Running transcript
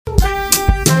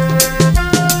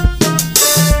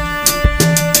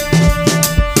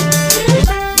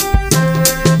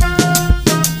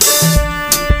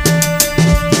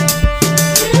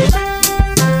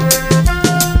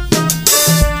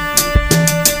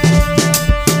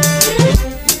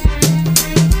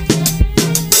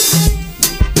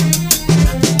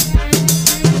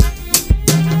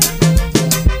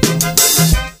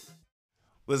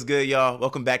what's good, y'all?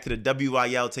 Welcome back to the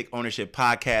WYL Take Ownership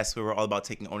podcast, where we're all about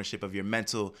taking ownership of your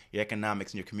mental, your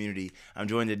economics, and your community. I'm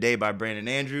joined today by Brandon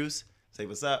Andrews. Say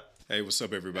what's up. Hey, what's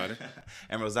up, everybody?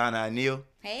 And Rosanna Anil.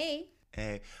 Hey.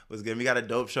 Hey, what's good? We got a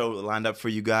dope show lined up for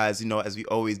you guys. You know, as we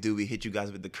always do, we hit you guys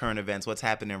with the current events, what's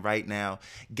happening right now,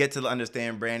 get to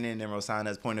understand Brandon and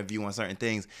Rosanna's point of view on certain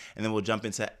things, and then we'll jump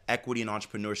into equity and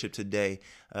entrepreneurship today.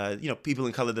 People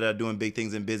in color that are doing big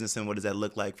things in business, and what does that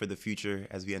look like for the future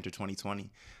as we enter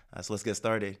 2020. So let's get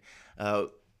started.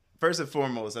 First and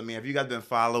foremost, have you guys been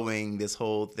following this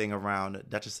whole thing around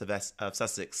Duchess of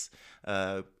Sussex,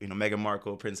 Meghan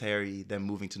Markle, Prince Harry, them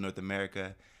moving to North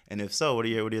America? And if so, what are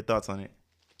your thoughts on it?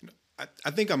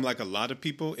 I think I'm like a lot of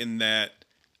people in that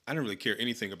I don't really care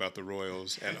anything about the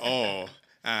royals at all.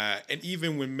 And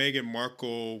even when Meghan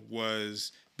Markle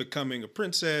was becoming a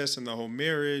princess and the whole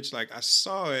marriage, like I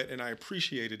saw it and I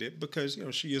appreciated it because,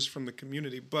 she is from the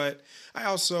community. But I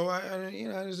also, I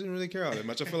just didn't really care all that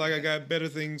much. I feel like I got better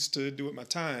things to do with my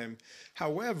time.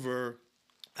 However,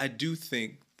 I do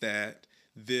think that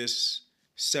this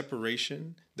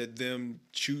separation, that them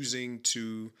choosing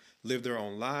to live their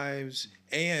own lives,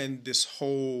 and this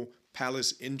whole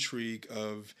palace intrigue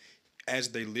of, as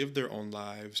they live their own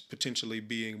lives, potentially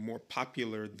being more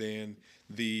popular than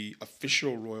the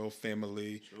official royal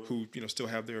family, sure, who still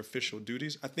have their official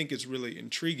duties. I think it's really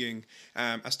intriguing.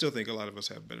 I still think a lot of us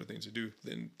have better things to do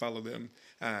than follow them,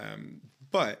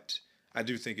 but I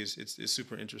do think it's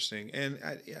super interesting, and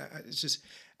it's just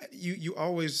you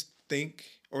always think,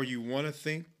 or you want to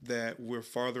think, that we're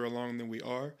farther along than we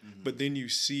are, but then you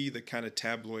see the kind of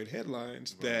tabloid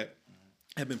headlines that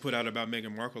have been put out about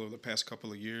Meghan Markle over the past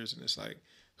couple of years, and it's like,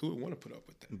 who would want to put up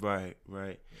with that?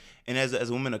 Right. And as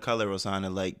a woman of color,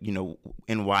 Rosanna,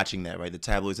 in watching that, right, the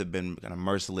tabloids have been kind of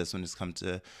merciless when it's come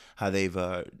to how they've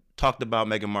talked about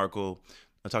Meghan Markle,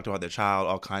 talked about their child,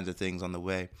 all kinds of things on the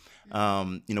way.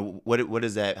 What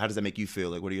is that? How does that make you feel?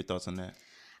 Like, what are your thoughts on that?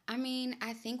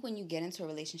 I think when you get into a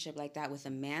relationship like that with a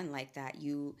man like that,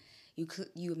 you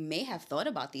may have thought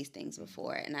about these things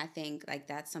before, and I think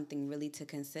that's something really to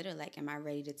consider. Am I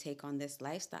ready to take on this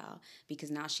lifestyle?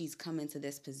 Because now she's come into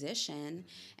this position,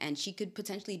 and she could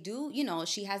potentially do.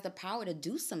 She has the power to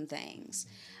do some things.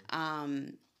 I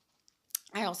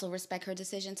also respect her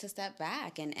decision to step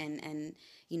back, and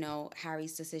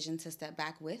Harry's decision to step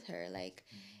back with her.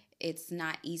 It's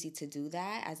not easy to do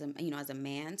that as a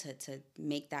man to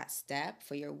make that step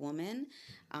for your woman.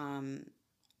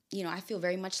 I feel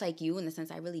very much like you in the sense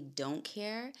I really don't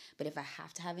care, but if I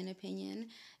have to have an opinion,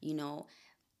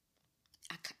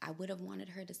 I would have wanted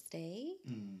her to stay.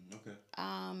 Okay.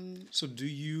 So do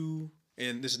you,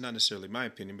 and this is not necessarily my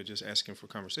opinion, but just asking for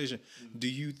conversation, do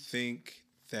you think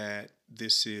that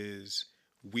this is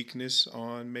weakness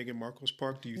on Meghan Markle's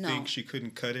part? Do you think she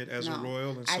couldn't cut it as a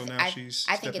royal, and so now she's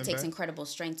I think it takes back? Incredible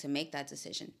strength to make that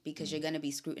decision, because you're going to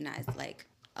be scrutinized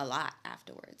a lot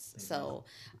afterwards. So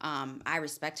I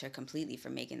respect her completely for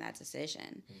making that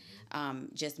decision.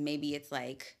 Just maybe it's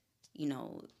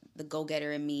the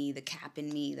go-getter in me, the cap in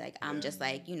me, I'm just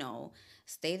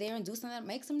stay there and do something,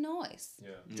 make some noise.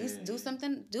 Do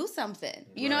something.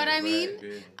 You know what I mean?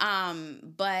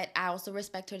 But I also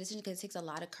respect her decision, because it takes a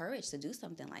lot of courage to do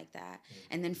something like that.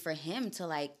 And then for him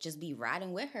to just be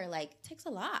riding with her, it takes a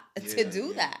lot to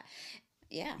do that.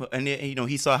 Yeah. Well, and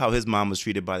he saw how his mom was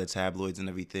treated by the tabloids and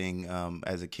everything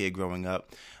as a kid growing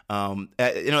up. I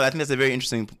think that's a very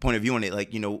interesting point of view on it.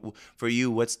 For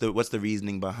you, what's the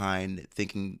reasoning behind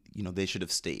thinking they should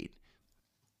have stayed?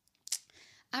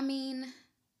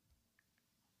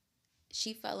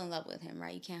 She fell in love with him,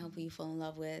 right? You can't help who you fall in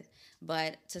love with,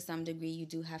 but to some degree, you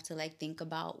do have to think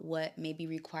about what may be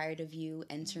required of you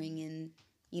entering in,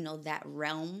 that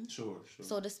realm, sure,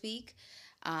 so to speak.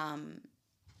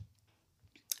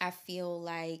 I feel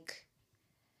like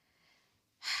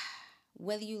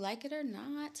whether you like it or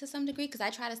not, to some degree, because I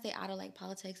try to stay out of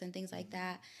politics and things like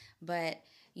that, but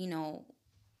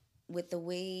with the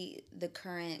way the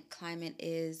current climate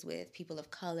is with people of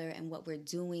color and what we're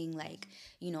doing,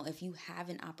 if you have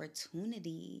an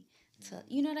opportunity to,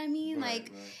 you know what I mean? Right.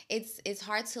 It's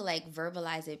hard to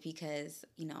verbalize it, because,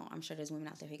 I'm sure there's women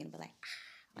out there who are going to be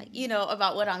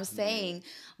about what I'm saying,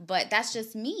 but that's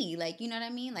just me. You know what I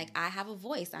mean? I have a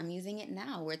voice. I'm using it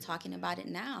now. We're talking about it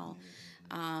now.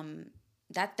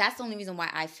 That's the only reason why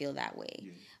I feel that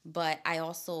way. But I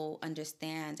also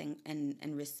understand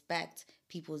and respect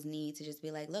people's need to just be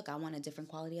look, I want a different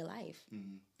quality of life,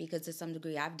 because to some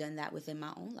degree I've done that within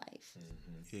my own life.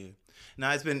 Yeah.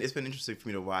 Now it's been interesting for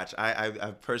me to watch.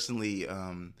 I've personally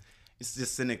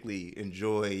just cynically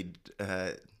enjoyed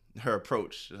her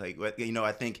approach.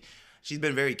 I think she's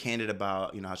been very candid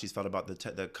about, how she's felt about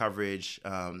the coverage.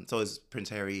 So is Prince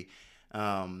Harry.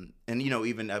 And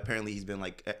even apparently he's been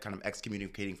like kind of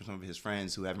excommunicating from some of his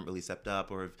friends who haven't really stepped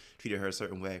up or have treated her a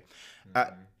certain way.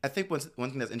 I think one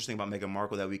thing that's interesting about Meghan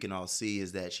Markle that we can all see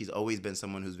is that she's always been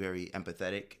someone who's very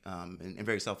empathetic and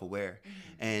very self-aware.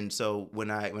 And so when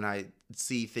I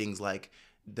see things like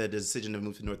the decision to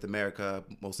move to North America,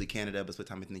 mostly Canada, but split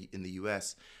time in the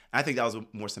U.S., I think that was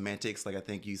more semantics. Like, I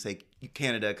think you say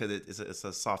Canada because it's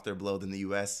a softer blow than the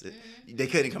U.S. They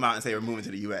couldn't come out and say we're moving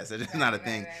to the U.S. It's not a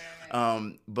thing.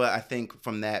 But I think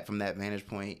from that vantage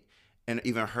point, and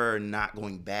even her not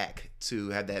going back to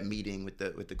have that meeting with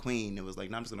the Queen, it was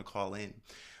like, no, I'm just gonna call in.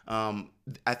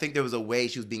 I think there was a way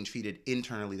she was being treated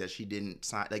internally that she didn't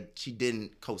sign, like she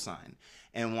didn't co-sign,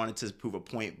 and wanted to prove a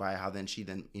point by how she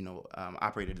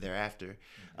operated thereafter.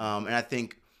 And I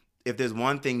think if there's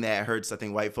one thing that hurts, I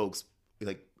think white folks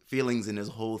like feelings in this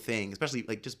whole thing, especially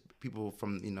like just people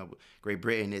from Great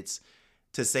Britain, it's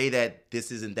to say that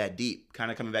this isn't that deep.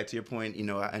 Kind of coming back to your point,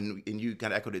 and you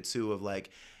kind of echoed it too, of like,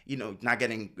 not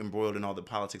getting embroiled in all the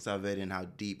politics of it and how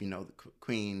deep, the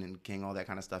Queen and King, all that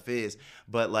kind of stuff is.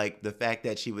 But like the fact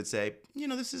that she would say,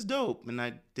 this is dope, and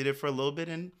I did it for a little bit,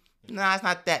 and nah, it's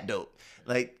not that dope.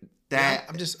 Like that.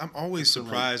 Yeah, I'm always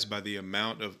surprised by the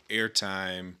amount of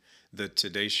airtime the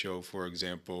Today Show, for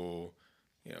example,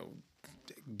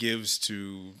 gives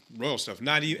to royal stuff.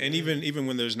 Not even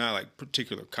when there's not like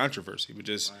particular controversy, but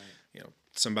just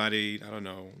somebody, I don't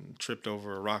know, tripped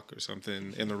over a rock or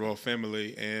something in the royal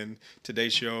family, and Today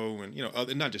Show, and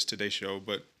not just Today Show,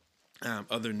 but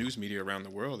other news media around the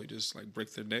world, they just like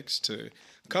break their necks to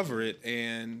cover it,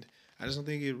 and I just don't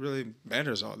think it really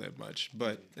matters all that much.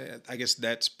 But I guess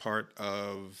that's part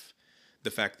of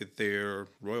the fact that they're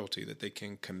royalty, that they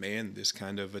can command this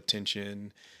kind of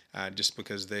attention just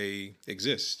because they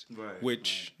exist,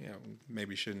 which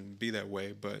maybe shouldn't be that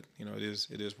way, but it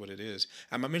is what it is.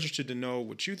 I'm interested to know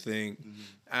what you think.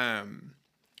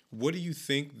 What do you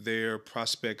think their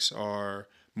prospects are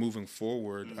moving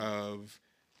forward of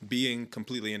being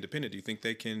completely independent? Do you think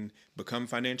they can become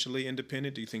financially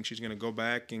independent? Do you think she's going to go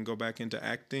back into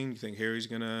acting? Do you think Harry's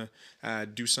going to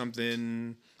do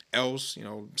something else,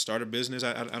 start a business?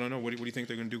 I don't know. What do you think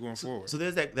they're going to do going forward? So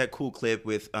there's that cool clip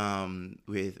with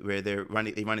where they run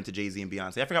into Jay-Z and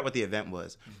Beyonce. I forgot what the event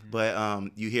was,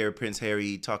 but you hear Prince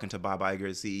Harry talking to Bob Iger,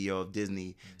 CEO of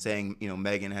Disney, saying,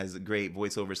 Meghan has great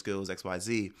voiceover skills,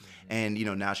 XYZ, and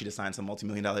now she just signed some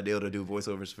multi-million-dollar deal to do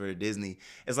voiceovers for Disney.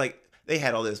 It's like they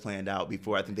had all this planned out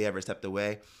before I think they ever stepped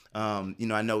away. I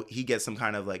know he gets some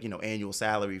kind of like, annual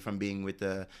salary from being with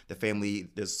the family.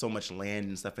 There's so much land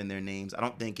and stuff in their names. I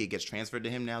don't think it gets transferred to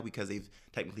him now because they've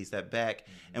technically stepped back.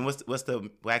 And what's the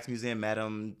wax museum,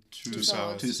 Madame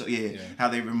Tussauds? Yeah, how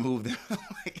they removed them.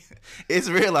 Like, it's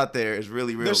real out there. It's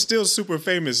really real. They're still super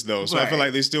famous though, so I feel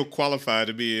like they still qualify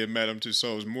to be in Madame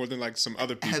Tussauds more than like some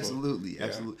other people. Absolutely.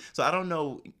 So I don't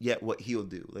know yet what he'll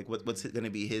do. Like what's going to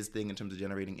be his thing in terms of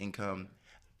generating income.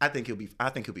 I think he'll be fine.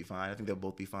 I think they'll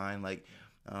both be fine. Like,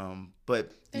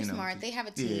 but they're smart. They have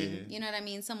a team. Yeah. You know what I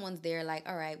mean? Someone's there like,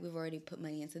 all right, we've already put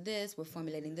money into this. We're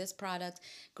formulating this product.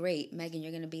 Great. Meghan,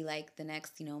 you're going to be like the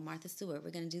next, Martha Stewart.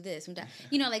 We're going to do this.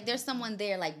 Like there's someone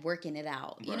there like working it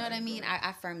out. You know what I mean?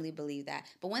 I firmly believe that.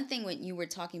 But one thing when you were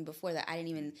talking before that I didn't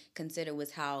even consider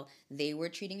was how they were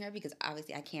treating her, because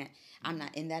obviously I'm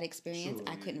not in that experience.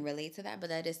 I couldn't relate to that, but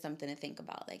that is something to think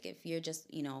about. Like if you're just,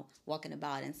 walking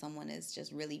about and someone is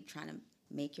just really trying to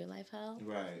make your life hell.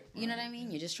 Right. You know what I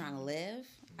mean? You're just trying to live.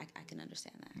 I can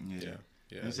understand that.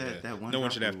 Yeah. No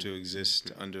one should have to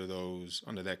exist under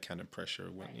that kind of pressure,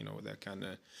 when with that kind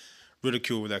of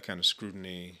ridicule, with that kind of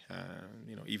scrutiny.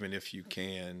 Even if you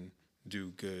can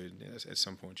do good, at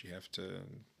some point you have to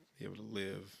be able to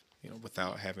live,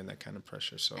 without having that kind of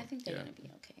pressure. So I think they're gonna be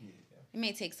okay. Yeah. It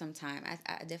may take some time.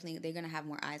 I definitely, they're gonna have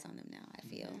more eyes on them now, I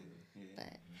feel.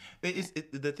 But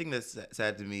the thing that's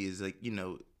sad to me is like,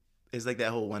 it's like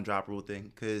that whole one drop rule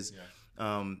thing, because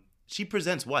she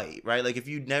presents white, right? Like if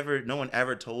no one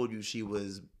ever told you she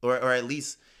was, or at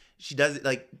least she does it.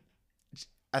 Like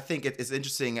I think it's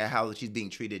interesting at how she's being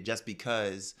treated just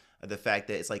because of the fact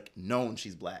that it's like known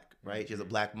she's black, right? She has a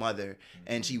black mother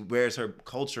and she wears her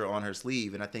culture on her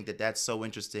sleeve, and I think that that's so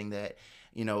interesting that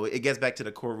it gets back to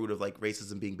the core root of like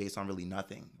racism being based on really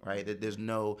nothing, right? That there's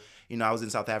no, I was in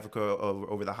South Africa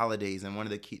over the holidays, and one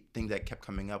of the key things that kept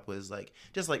coming up was like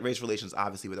just like race relations,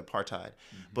 obviously with apartheid.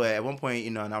 But at one point,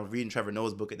 and I was reading Trevor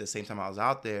Noah's book at the same time I was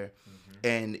out there,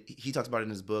 and he talks about it in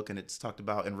his book, and it's talked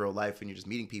about in real life when you're just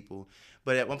meeting people.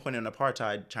 But at one point in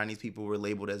apartheid, Chinese people were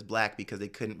labeled as black because they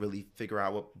couldn't really figure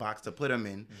out what box to put them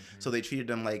in. So they treated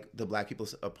them like the black people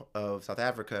of South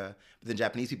Africa. But then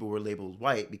Japanese people were labeled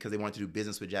white because they wanted to do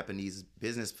business with Japanese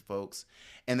business folks.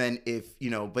 And then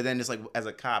but then it's like as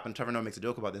a cop, and Trevor Noah makes a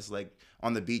joke about this, like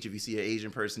on the beach, if you see an Asian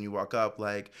person, you walk up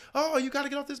like, oh, you got to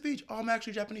get off this beach. Oh, I'm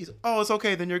actually Japanese. Oh, it's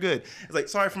okay. Then you're good. It's like,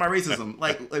 sorry for my racism.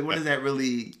 like what does that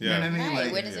really, you know what I mean? Right.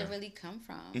 Like, where does it really come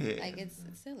from? Yeah. Like, it's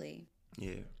silly.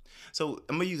 Yeah. So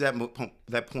I'm gonna use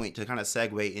that point to kind of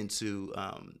segue into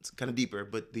kind of deeper,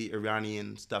 but the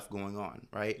Iranian stuff going on,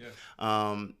 right?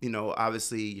 Yeah.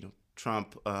 Obviously,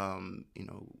 Trump, a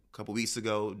couple weeks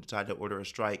ago decided to order a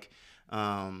strike,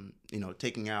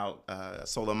 taking out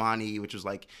Soleimani, which was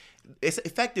like, it's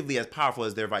effectively as powerful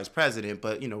as their vice president,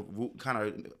 but kind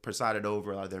of presided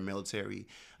over a lot of their military,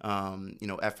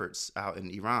 efforts out in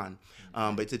Iran.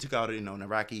 But they took out an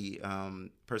Iraqi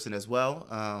person as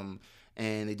well.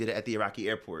 And they did it at the Iraqi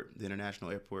airport, the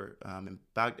international airport in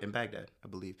Baghdad, I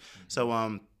believe. So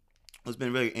what's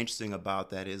been really interesting about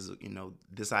that is,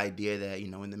 this idea that,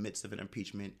 in the midst of an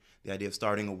impeachment, the idea of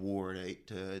starting a war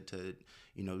to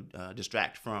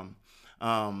distract from.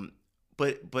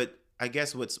 But I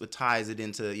guess what ties it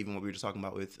into even what we were just talking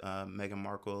about with Meghan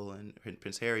Markle and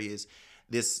Prince Harry is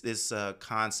this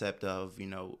concept of,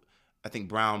 I think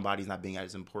brown bodies not being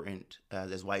as important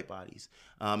as white bodies,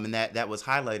 and that was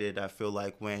highlighted. I feel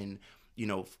like when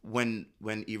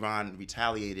Iran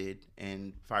retaliated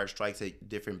and fired strikes at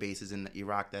different bases in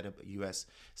Iraq that U.S.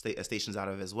 stations out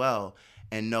of as well,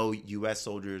 and no U.S.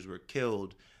 soldiers were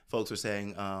killed, folks were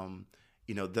saying,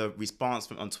 the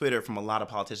response on Twitter from a lot of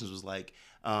politicians was like,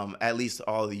 at least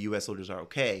all the U.S. soldiers are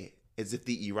okay, as if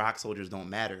the Iraq soldiers don't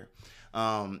matter.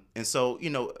 And so,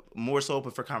 more so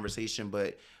open for conversation,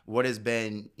 but what has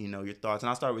been, your thoughts? And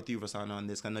I'll start with you, Rosanna, on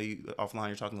this. I know you offline,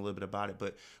 you're talking a little bit about it,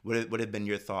 but what have been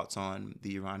your thoughts on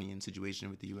the Iranian situation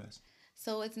with the U.S.?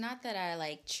 So it's not that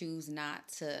I choose not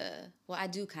to, well, I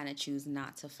do kind of choose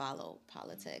not to follow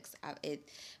politics.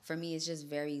 For me, it's just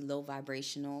very low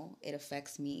vibrational. It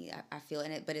affects me. I feel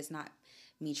in it, but it's not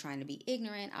me trying to be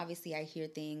ignorant. Obviously, I hear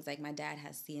things like my dad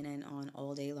has CNN on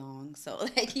all day long. So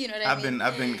you know what I mean?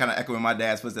 I've been kind of echoing my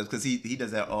dad's footsteps because he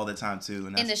does that all the time too.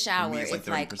 And in the shower, me, it's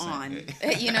like on.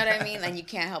 You know what I mean? And you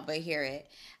can't help but hear it.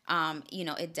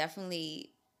 It definitely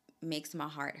makes my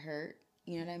heart hurt.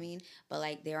 You know what I mean?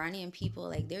 But the Iranian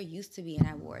people, they're used to being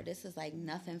at war. This is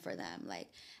nothing for them.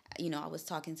 I was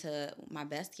talking to my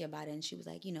bestie about it, and she was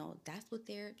like, that's what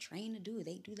they're trained to do.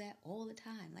 They do that all the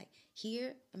time.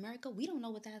 Here, America, we don't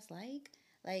know what that's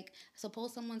like.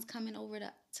 Suppose someone's coming over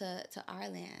to our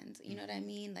land. You know what I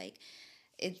mean?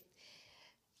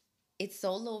 It's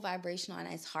so low vibrational,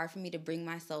 and it's hard for me to bring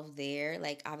myself there.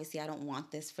 Obviously, I don't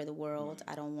want this for the world.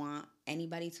 I don't want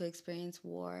anybody to experience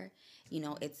war.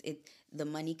 The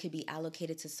money could be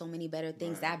allocated to so many better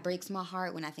things. Right. That breaks my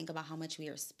heart when I think about how much we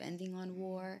are spending on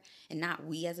war, and not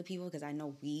we as a people, because I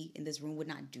know we in this room would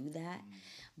not do that.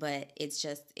 But it's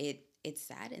just, it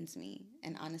saddens me.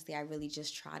 And honestly, I really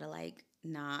just try to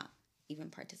not even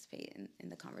participate in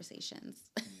the conversations.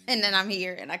 And then I'm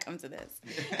here and I come to this.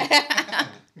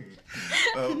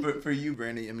 For you,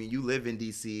 Brandon, I mean, you live in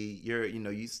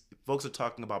DC. Folks are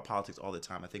talking about politics all the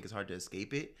time. I think it's hard to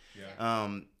escape it.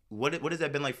 Yeah. What has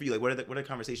that been like for you? What are the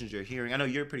conversations you're hearing? I know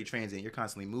you're pretty transient. You're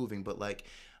constantly moving, but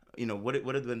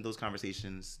what have been those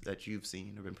conversations that you've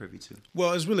seen or been privy to?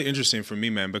 Well, it's really interesting for me,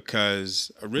 man, because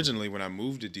originally when I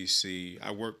moved to DC,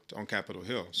 I worked on Capitol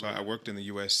Hill. So I worked in the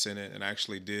U.S. Senate and I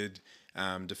actually did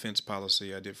defense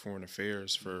policy. I did foreign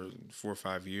affairs for 4 or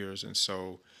 5 years. And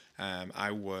so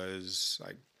I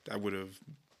would have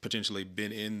potentially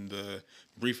been in the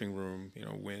briefing room,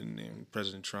 when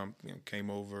President Trump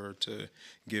came over to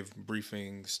give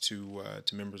briefings to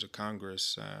members of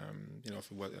Congress.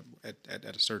 If it was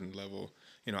at a certain level,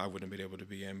 I wouldn't have been able to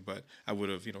be in, but I would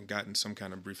have gotten some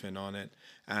kind of briefing on it.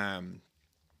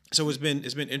 So it's been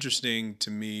interesting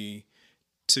to me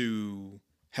to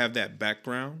have that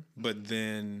background, but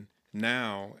then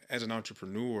now as an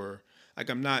entrepreneur,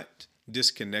 I'm not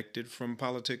disconnected from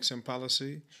politics and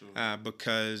policy. Sure.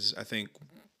 Because I think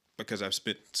because I've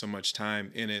spent so much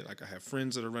time in it. Like I have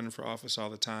friends that are running for office all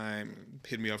the time,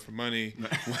 hit me up for money.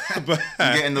 But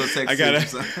getting those text I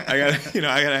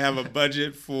gotta have a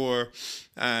budget for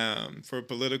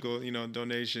political,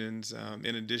 donations,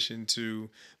 in addition to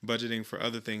budgeting for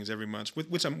other things every month,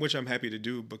 which I'm happy to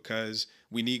do because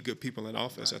we need good people in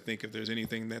office. Right. I think if there's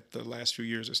anything that the last few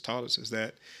years has taught us is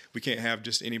that we can't have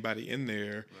just anybody in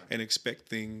there and expect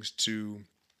things to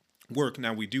work.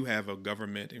 Now we do have a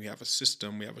government and we have a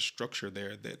system, we have a structure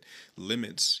there that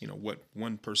limits, what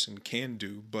one person can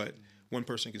do, but one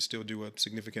person can still do a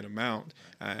significant amount,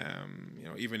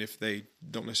 even if they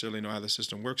don't necessarily know how the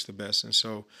system works the best. And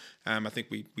so I think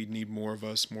we need more of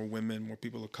us, more women, more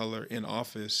people of color in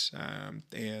office,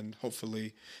 and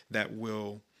hopefully that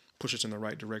will push us in the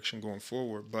right direction going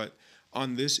forward. But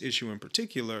on this issue in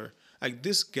particular, like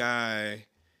this guy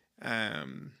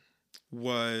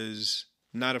was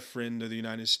not a friend of the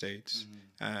United States.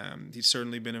 He's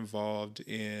certainly been involved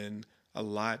in a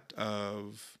lot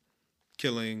of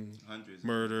killing,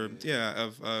 murder,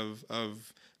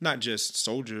 of not just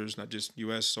soldiers, not just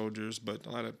U.S. soldiers, but a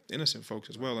lot of innocent folks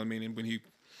as well. I mean, when he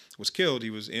was killed, he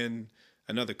was in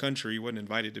another country. He wasn't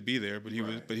invited to be there, but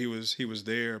he was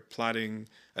there plotting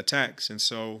attacks. And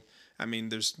so, I mean,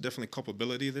 there's definitely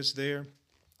culpability that's there.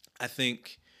 I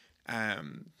think.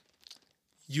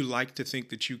 You like to think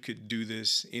that you could do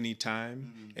this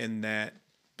anytime, and that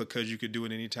because you could do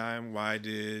it anytime, why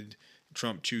did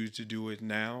Trump choose to do it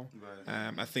now?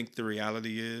 Right. I think the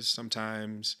reality is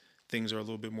sometimes things are a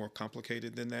little bit more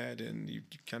complicated than that, and you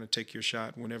kind of take your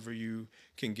shot whenever you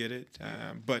can get it.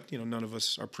 But none of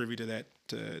us are privy to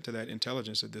that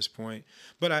intelligence at this point.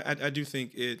 But I do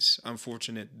think it's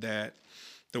unfortunate that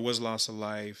there was loss of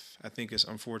life. I think it's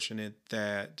unfortunate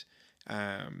that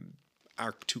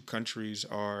our two countries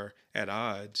are at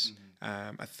odds.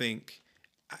 I think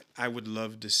I would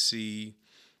love to see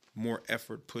more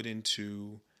effort put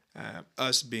into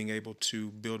us being able to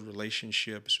build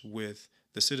relationships with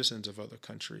the citizens of other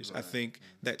countries. Right. I think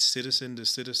that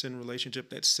citizen-to-citizen relationship,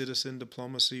 that citizen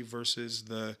diplomacy versus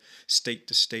the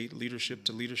state-to-state,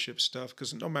 leadership-to-leadership stuff,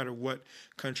 because no matter what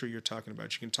country you're talking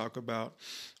about, you can talk about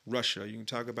Russia, you can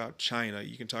talk about China,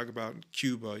 you can talk about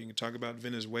Cuba, you can talk about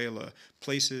Venezuela,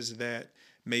 places that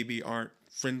maybe aren't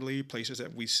friendly, places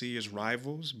that we see as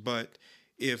rivals. But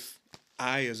if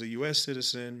I, as a U.S.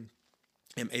 citizen,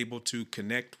 am able to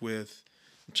connect with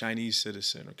Chinese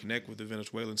citizen or connect with a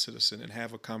Venezuelan citizen and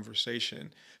have a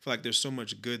conversation, I feel like there's so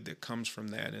much good that comes from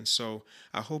that. And so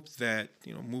I hope that,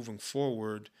 moving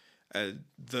forward,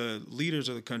 the leaders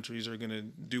of the countries are going to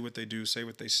do what they do, say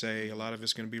what they say. A lot of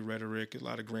it's going to be rhetoric, a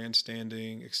lot of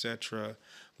grandstanding, etc.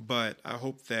 But I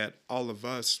hope that all of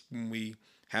us, when we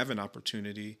have an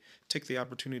opportunity, take the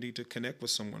opportunity to connect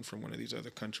with someone from one of these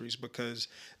other countries, because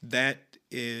that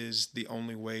is the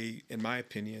only way, in my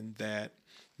opinion, that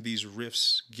these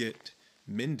rifts get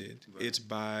mended. Right. It's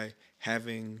by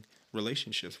having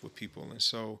relationships with people. And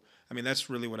so, I mean,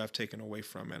 that's really what I've taken away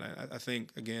from it. I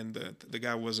think, again, the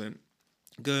guy wasn't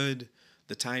good.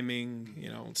 The timing,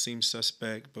 seems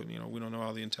suspect, but, we don't know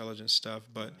all the intelligence stuff.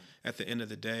 But at the end of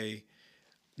the day,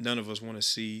 none of us want to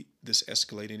see this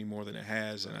escalate any more than it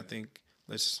has. Right. And I think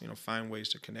let's, find ways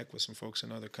to connect with some folks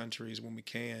in other countries when we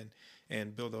can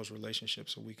and build those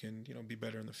relationships so we can, be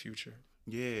better in the future.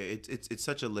 Yeah, it's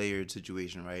such a layered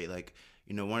situation, right? Like,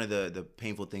 one of the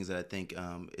painful things that I think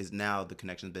is now the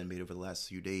connection's been made over the last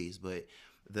few days, but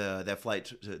that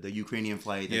flight, the Ukrainian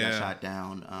flight that got shot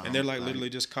down. And they're literally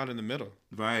just caught in the middle.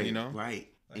 Right, right.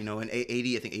 And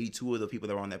 82 of the people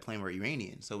that were on that plane were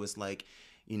Iranian. So it's like,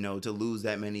 to lose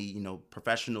that many,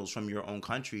 professionals from your own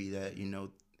country that,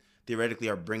 theoretically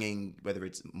are bringing, whether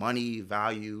it's money,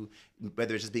 value,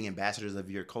 whether it's just being ambassadors of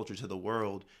your culture to the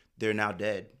world, they're now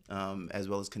dead, as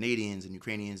well as Canadians and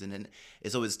Ukrainians. And then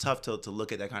it's always tough to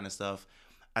look at that kind of stuff.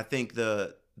 I think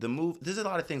the move, there's a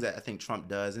lot of things that I think Trump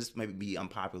does, and this might be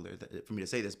unpopular for me to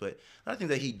say this, but a lot of things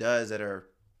that he does that are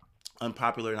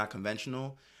unpopular, not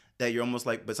conventional, that you're almost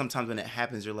like, but sometimes when it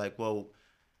happens, you're like, well,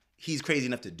 he's crazy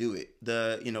enough to do it.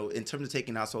 In terms of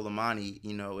taking out Soleimani,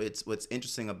 it's what's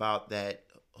interesting about that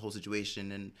whole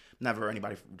situation, and not for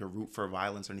anybody to root for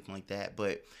violence or anything like that,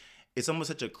 but it's almost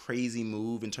such a crazy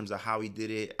move in terms of how he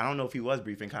did it. I don't know if he was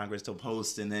briefing Congress to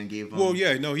post and then gave them. Well,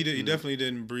 yeah, no, he did. He definitely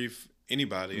didn't brief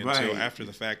anybody until after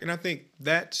the fact. And I think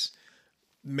that's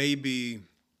maybe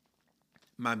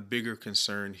my bigger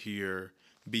concern here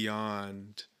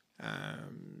beyond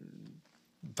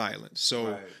violence.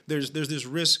 So there's this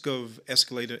risk of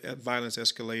violence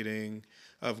escalating,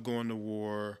 of going to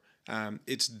war.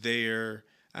 It's there.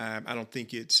 I don't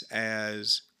think it's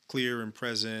as clear and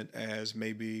present as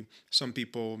maybe some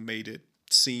people made it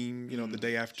seem, the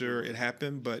day after it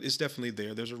happened, but it's definitely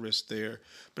there. There's a risk there.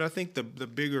 But I think the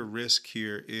bigger risk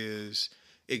here is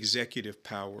executive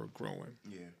power growing.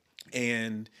 Yeah.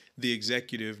 And the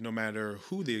executive, no matter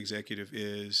who the executive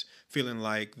is, feeling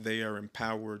like they are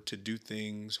empowered to do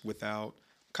things without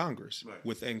Congress.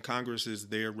 Right. And Congress is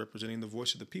there representing the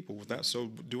voice of the people,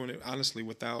 doing it honestly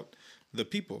without the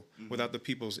people, without the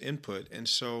people's input. And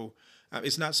so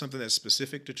it's not something that's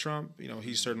specific to Trump.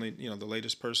 He's certainly, the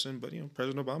latest person, but,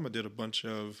 President Obama did a bunch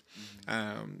of,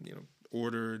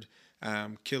 ordered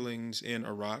killings in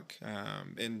Iraq,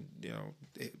 and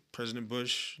President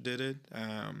Bush did it,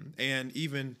 and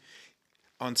even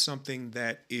on something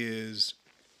that is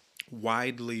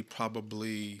widely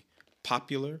probably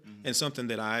popular and something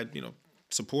that I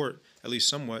support at least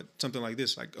somewhat, something like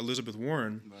this, like Elizabeth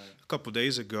Warren a couple of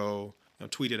days ago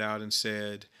tweeted out and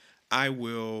said,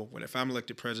 if I'm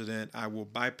elected president, I will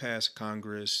bypass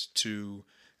Congress to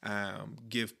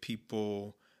give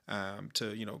people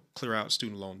to clear out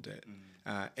student loan debt.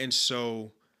 And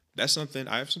so that's something.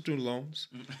 I have some student loans,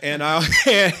 and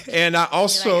I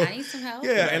also I need some help.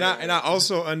 and I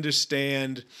also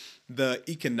understand the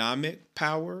economic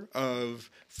power of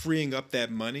freeing up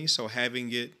that money. So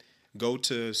having it go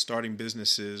to starting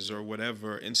businesses or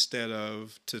whatever instead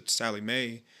of to Sally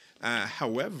Mae.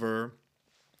 However,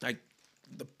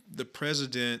 the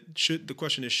president the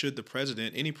question is, should the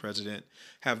president, any president,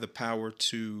 have the power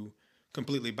to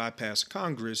completely bypass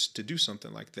Congress to do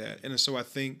something like that? And so I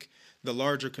think the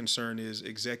larger concern is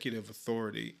executive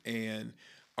authority. And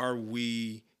are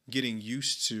we getting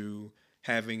used to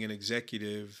having an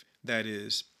executive that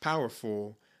is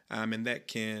powerful and that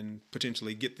can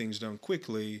potentially get things done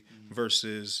quickly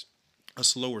versus a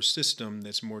slower system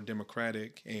that's more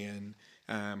democratic and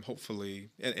hopefully,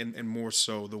 and more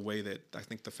so the way that I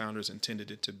think the founders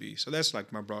intended it to be. So that's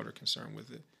like my broader concern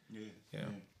with it. Yeah.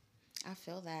 I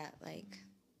feel that, like,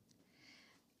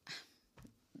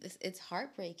 it's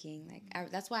heartbreaking. Like,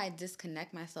 that's why I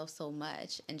disconnect myself so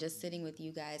much. And just sitting with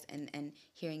you guys and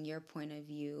hearing your point of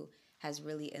view has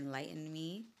really enlightened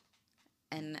me.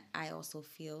 And I also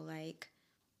feel like,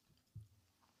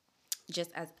 just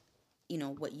as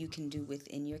what you can do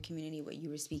within your community, what you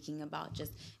were speaking about,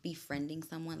 just befriending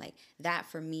someone like that,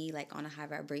 for me, like on a high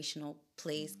vibrational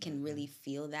place, can really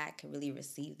feel that, can really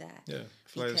receive that. Yeah, I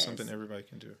feel like it's something everybody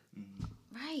can do.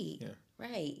 Right. Yeah.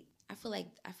 Right. I feel like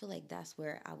that's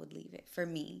where I would leave it. For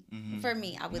me,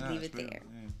 I would leave it there.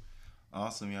 Yeah.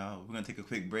 Awesome, y'all. We're gonna take a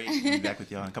quick break. We'll be back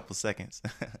with y'all in a couple seconds.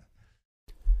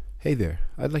 Hey there,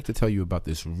 I'd like to tell you about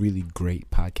this really great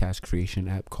podcast creation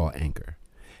app called Anchor.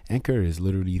 Anchor is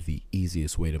literally the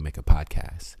easiest way to make a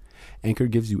podcast. Anchor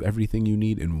gives you everything you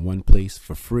need in one place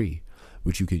for free,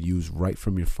 which you could use right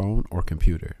from your phone or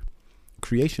computer.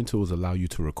 Creation tools allow you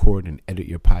to record and edit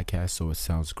your podcast so it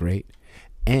sounds great,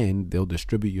 and they'll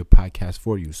distribute your podcast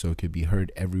for you so it can be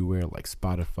heard everywhere like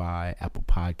Spotify, Apple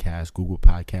Podcasts, Google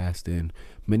Podcasts, and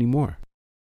many more.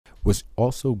 What's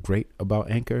also great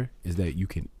about Anchor is that you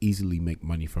can easily make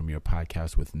money from your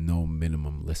podcast with no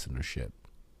minimum listenership.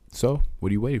 So,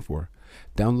 what are you waiting for?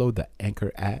 Download the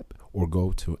Anchor app or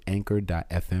go to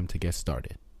anchor.fm to get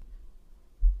started.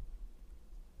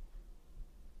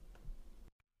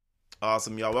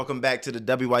 Awesome, y'all. Welcome back to the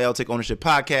WYL Take Ownership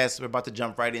Podcast. We're about to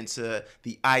jump right into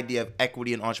the idea of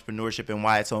equity and entrepreneurship and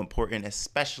why it's so important,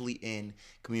 especially in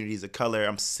communities of color.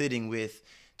 I'm sitting with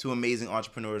two amazing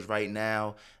entrepreneurs right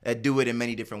now that do it in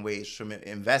many different ways, from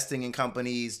investing in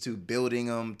companies to building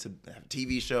them to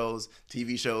TV shows,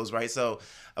 right? So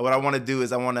what I want to do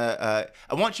is I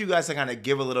want you guys to kind of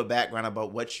give a little background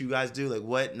about what you guys do, like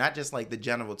what, not just like the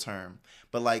general term,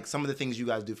 but like some of the things you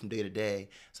guys do from day to day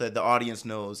so that the audience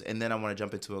knows. And then I want to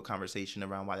jump into a conversation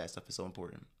around why that stuff is so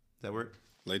important. Does that work?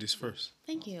 Ladies first.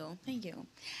 Thank you.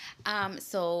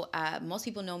 So most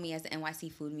people know me as the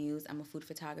NYC Food Muse. I'm a food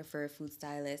photographer, food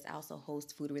stylist. I also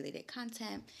host food-related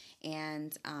content.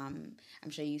 And I'm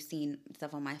sure you've seen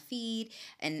stuff on my feed.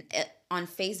 And on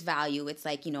face value, it's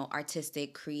like,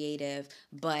 artistic, creative.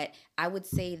 But I would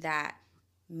say that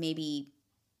maybe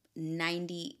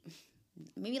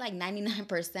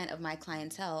 99% of my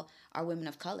clientele are women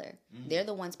of color. They're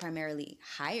the ones primarily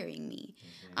hiring me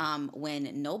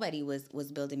when nobody was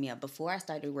building me up before I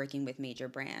started working with major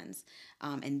brands.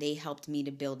 And they helped me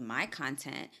to build my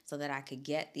content so that I could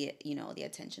get the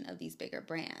attention of these bigger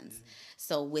brands.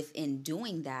 So within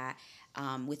doing that,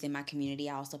 Within my community,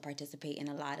 I also participate in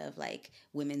a lot of like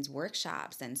women's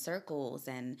workshops and circles,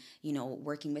 and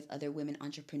working with other women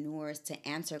entrepreneurs to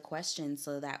answer questions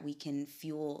so that we can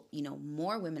fuel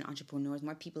more women entrepreneurs,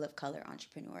 more people of color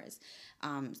entrepreneurs.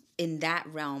 In that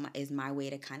realm is my way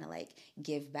to kind of like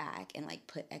give back and like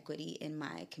put equity in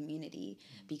my community,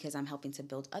 because I'm helping to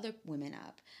build other women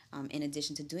up. In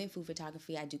addition to doing food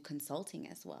photography, I do consulting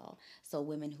as well. So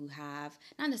women who have,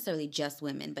 not necessarily just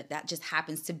women, but that just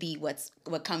happens to be what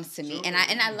comes to me. Sure.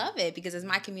 And I love it because it's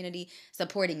my community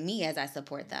supporting me as I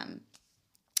support them.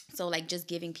 So like just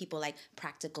giving people like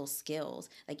practical skills.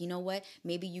 Like, you know what?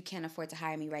 Maybe you can't afford to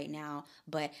hire me right now,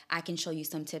 but I can show you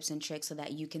some tips and tricks so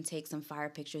that you can take some fire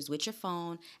pictures with your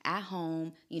phone at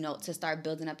home, to start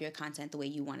building up your content the way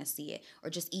you want to see it. Or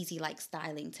just easy like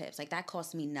styling tips. Like that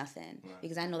costs me nothing, right,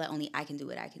 because I know that only I can do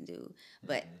what I can do.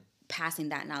 But passing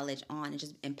that knowledge on and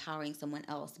just empowering someone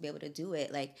else to be able to do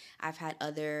it. Like I've had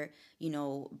other,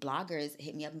 bloggers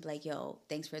hit me up and be like, yo,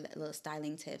 thanks for the little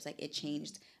styling tips. Like it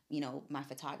changed my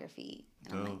photography.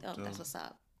 And I'm like, oh, that's what's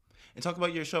up. And talk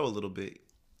about your show a little bit.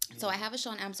 So I have a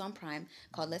show on Amazon Prime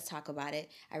called Let's Talk About It.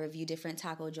 I review different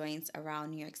taco joints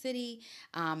around New York City.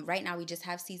 Right now we just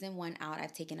have season 1 out.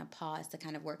 I've taken a pause to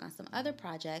kind of work on some other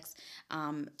projects.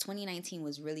 2019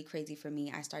 was really crazy for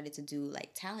me. I started to do like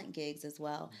talent gigs as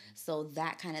well. So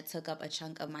that kind of took up a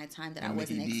chunk of my time that I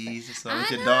wasn't expecting. So with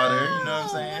your daughter, you know what I'm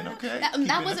saying? Okay.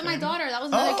 That wasn't my daughter. That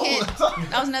was another kid.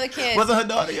 That was another kid. Wasn't her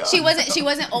daughter, y'all? She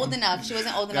wasn't old enough. She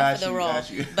wasn't old enough for the role.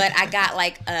 But I got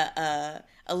like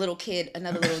a little kid,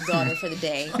 another little daughter for the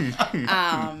day.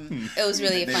 It was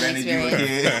really a fun experience.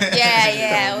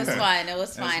 Yeah, it was fun. It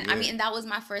was fun. I mean, and that was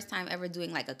my first time ever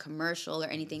doing like a commercial or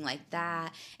anything like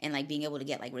that, and like being able to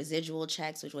get like residual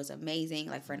checks, which was amazing.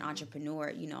 Like for an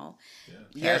entrepreneur,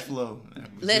 cash flow.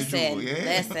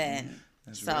 Listen.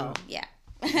 That's so real. yeah.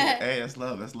 Hey, that's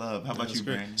love. That's love. How about you,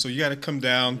 Brandon? So you got to come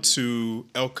down to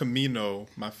El Camino,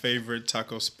 my favorite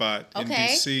taco spot in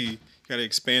DC. Got to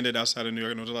expand it outside of New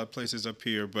York. I know there's a lot of places up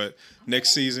here, but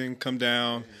next season, come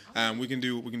down. We can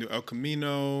do El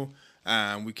Camino.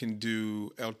 We can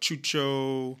do El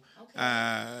Chucho.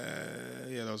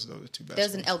 Those are the two best.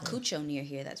 There's an El Cucho near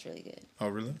here that's really good. Oh,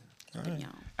 really? All right.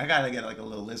 I gotta get like a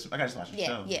little list. I gotta just watch the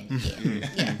show. Yeah.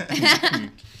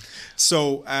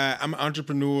 So I'm an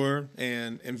entrepreneur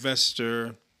and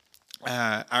investor.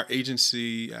 Our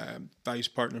agency, Values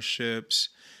Partnerships,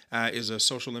 is a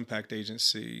social impact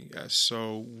agency.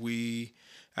 So we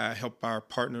help our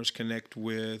partners connect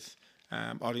with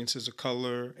audiences of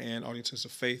color and audiences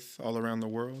of faith all around the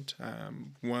world.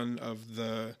 One of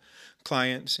the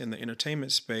clients in the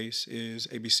entertainment space is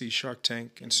ABC Shark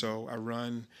Tank, and so I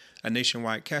run a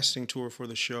nationwide casting tour for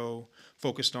the show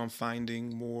focused on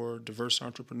finding more diverse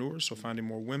entrepreneurs, so finding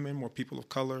more women, more people of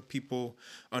color, people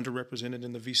underrepresented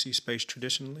in the VC space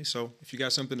traditionally. So if you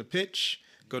got something to pitch,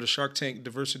 go to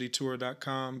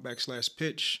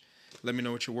sharktankdiversitytour.com/pitch. Let me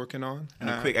know what you're working on. And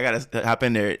quick, I gotta hop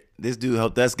in there. This dude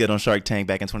helped us get on Shark Tank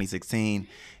back in 2016.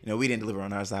 We didn't deliver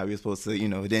on our side. We were supposed to,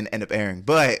 it didn't end up airing,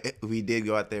 but we did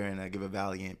go out there and give a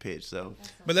valiant pitch. So,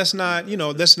 but that's not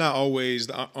always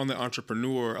on the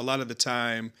entrepreneur. A lot of the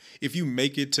time, if you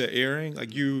make it to airing,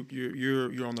 like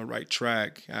you're on the right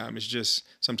track. It's just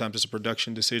sometimes it's a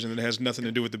production decision that has nothing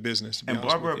to do with the business. And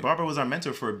Barbara was our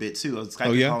mentor for a bit too. I was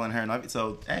calling her, and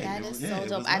so hey, that is so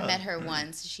dope. I met her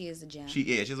once. She is a gem.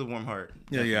 She's a warm heart.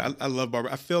 Yeah. I love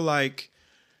Barbara. I feel like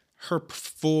her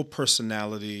full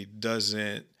personality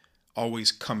doesn't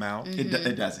always come out. Mm-hmm.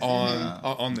 It doesn't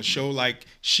on the show. Like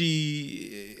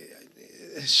she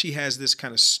has this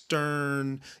kind of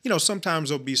stern. Sometimes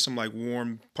there'll be some like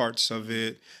warm parts of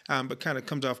it, but kind of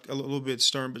comes off a little bit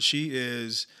stern. But she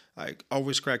is like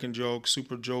always cracking jokes,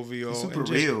 super jovial, super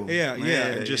real.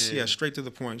 Straight to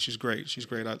the point. She's great.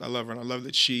 I love her, and I love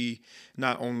that she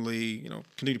not only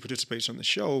continue participates on the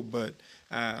show, but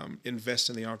invest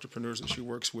in the entrepreneurs that she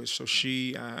works with. So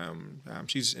she's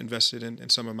invested in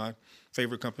some of my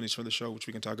favorite companies for the show, which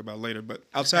we can talk about later. But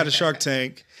outside of Shark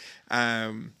Tank,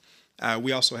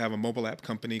 we also have a mobile app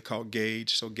company called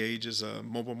Gauge. So Gauge is a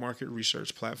mobile market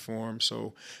research platform.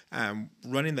 So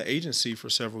running the agency for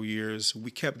several years,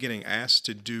 we kept getting asked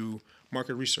to do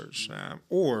market research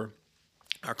or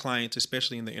our clients,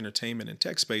 especially in the entertainment and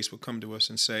tech space, would come to us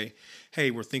and say,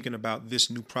 hey, we're thinking about this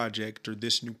new project or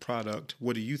this new product.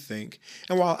 What do you think?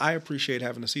 And while I appreciate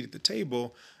having a seat at the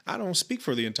table, I don't speak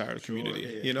for the entire community.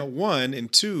 Sure, yeah. One,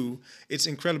 and two, it's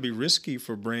incredibly risky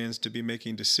for brands to be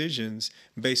making decisions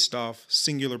based off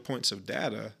singular points of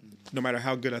data, no matter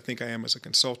how good I think I am as a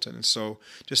consultant. And so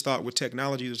just thought with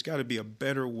technology, there's got to be a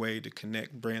better way to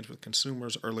connect brands with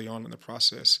consumers early on in the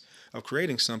process of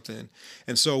creating something.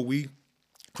 And so we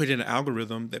created an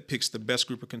algorithm that picks the best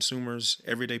group of consumers,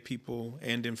 everyday people,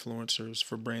 and influencers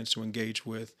for brands to engage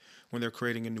with when they're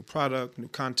creating a new product, new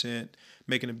content,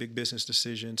 making a big business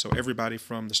decision. So everybody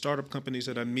from the startup companies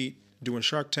that I meet doing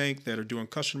Shark Tank, that are doing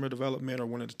customer development or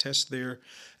wanting to test their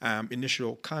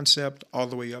initial concept, all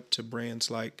the way up to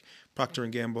brands like Procter &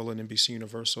 Gamble and NBC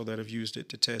Universal that have used it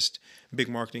to test big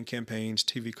marketing campaigns,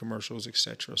 TV commercials,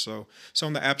 etc. So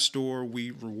on the App Store,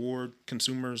 we reward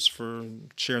consumers for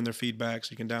sharing their feedback.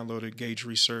 So you can download it, gauge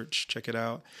research, check it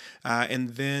out.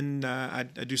 And then I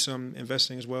do some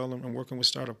investing as well and working with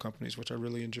startup companies, which I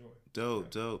really enjoy.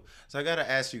 Dope. So I got to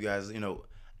ask you guys,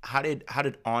 how did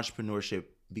entrepreneurship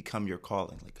become your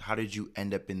calling? Like, how did you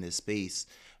end up in this space?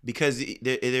 Because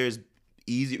there's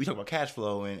easy. We talk about cash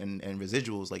flow and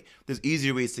residuals. Like, there's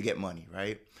easier ways to get money,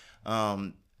 right?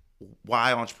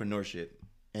 Why entrepreneurship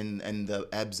and the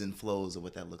ebbs and flows of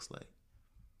what that looks like?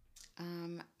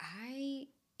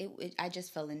 I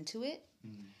just fell into it.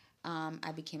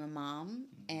 I became a mom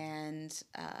and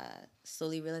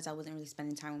slowly realized I wasn't really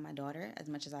spending time with my daughter as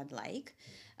much as I'd like.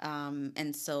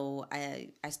 And so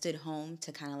I stood home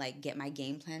to kind of like get my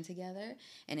game plan together.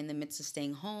 And in the midst of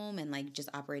staying home and like just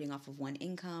operating off of one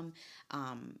income,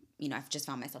 I've just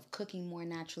found myself cooking more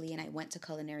naturally. And I went to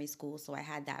culinary school, so I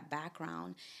had that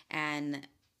background. And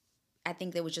I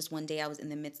think there was just one day I was in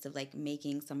the midst of like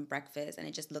making some breakfast and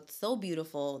it just looked so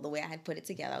beautiful the way I had put it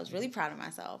together. I was really proud of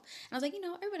myself. And I was like,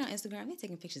 everybody on Instagram, they're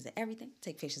taking pictures of everything.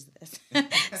 Take pictures of this.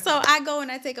 So I go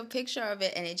and I take a picture of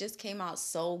it and it just came out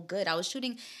so good. I was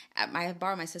shooting, I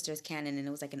borrowed my sister's Canon and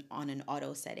it was like on an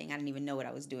auto setting. I didn't even know what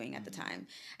I was doing at the time.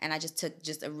 And I just took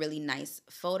just a really nice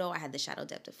photo. I had the shadow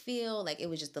depth of field. Like it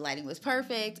was just, the lighting was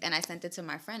perfect. And I sent it to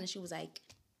my friend and she was like,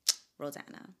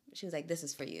 Rosanna, she was like, this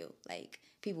is for you. Like,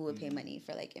 people would pay money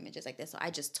for like images like this. So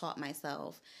I just taught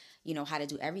myself, how to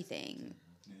do everything.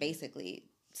 Basically,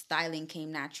 styling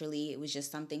came naturally. It was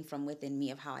just something from within me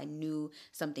of how I knew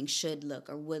something should look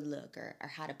or would look or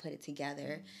how to put it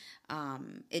together.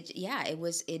 It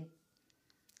was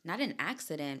not an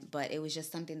accident, but it was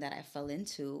just something that I fell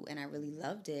into and I really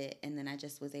loved it. And then I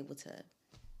just was able to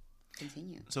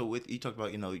continue. So with you talked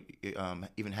about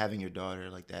even having your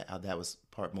daughter like that, how that was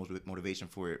part motivation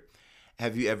for it.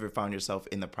 Have you ever found yourself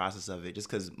in the process of it? Just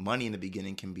because money in the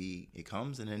beginning it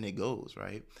comes and then it goes,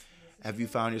 right? Have you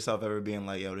found yourself ever being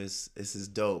like, yo, this is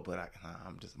dope, but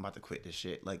I'm about to quit this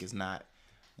shit? Like, it's not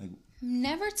like.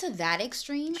 Never to that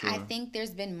extreme. Sure. I think there's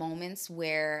been moments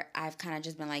where I've kind of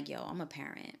just been like, yo, I'm a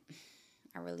parent.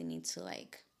 I really need to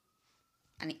like.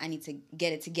 I need to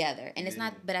get it together. And it's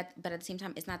not, but at the same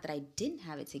time, it's not that I didn't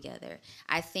have it together.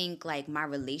 I think like my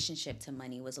relationship to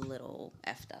money was a little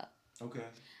effed up. Okay.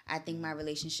 I think my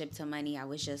relationship to money, I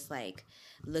was just like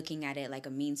looking at it like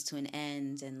a means to an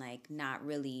end and like not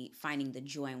really finding the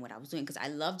joy in what I was doing. Because I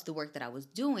loved the work that I was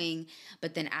doing.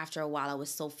 But then after a while, I was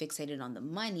so fixated on the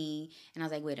money. And I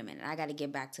was like, wait a minute, I got to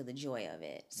get back to the joy of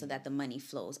it so that the money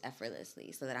flows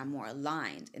effortlessly, so that I'm more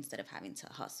aligned instead of having to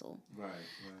hustle. Right.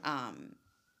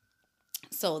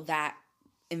 So that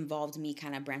involved me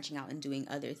kind of branching out and doing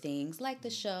other things like the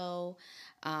show,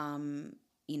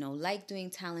 like doing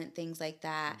talent, things like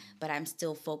that. But I'm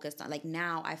still focused on, like,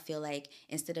 now I feel like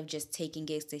instead of just taking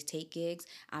gigs to take gigs,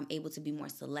 I'm able to be more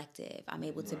selective. I'm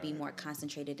able to be more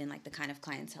concentrated in like the kind of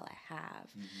clientele I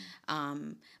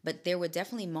have. But there were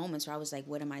definitely moments where I was like,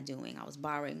 what am I doing? I was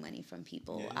borrowing money from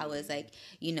people. I was like,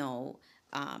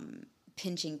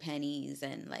 pinching pennies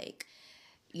and like,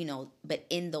 but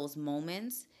in those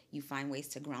moments, you find ways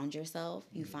to ground yourself.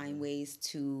 You find ways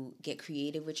to get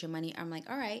creative with your money. I'm like,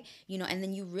 all right, and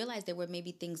then you realize there were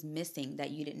maybe things missing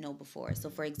that you didn't know before. So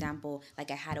for example,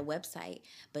 like I had a website,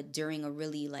 but during a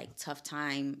really like tough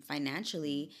time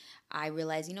financially, I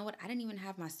realized, I didn't even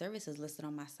have my services listed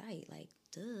on my site. Like,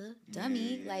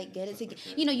 dummy, like get it together.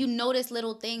 You notice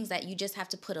little things that you just have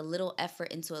to put a little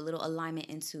effort into, a little alignment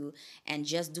into, and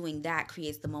just doing that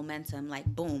creates the momentum. Like,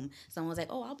 boom, someone's like,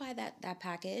 oh, I'll buy that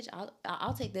package.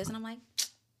 I'll take this. And I'm like,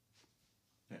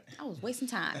 I was wasting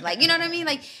time. Like, you know what I mean?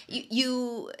 Like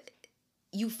you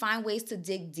find ways to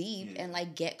dig deep and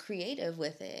like get creative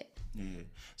with it. Yeah.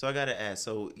 So I got to ask,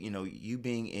 so, you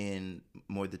being in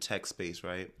more the tech space,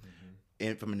 right?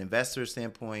 And from an investor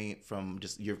standpoint, from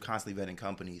just you're constantly vetting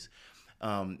companies.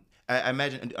 I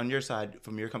imagine on your side,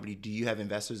 from your company, do you have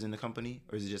investors in the company,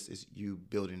 or is it just you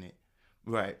building it?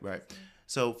 Right.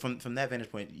 So from that vantage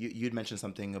point, you'd mentioned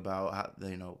something about how,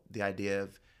 the idea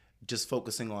of just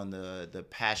focusing on the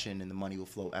passion and the money will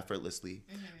flow effortlessly,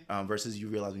 versus you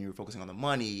realize when you were focusing on the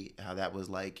money, how that was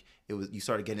like you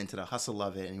started getting into the hustle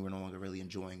of it, and you were no longer really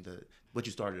enjoying what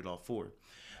you started it off for.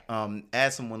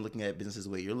 As someone looking at businesses the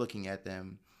way you're looking at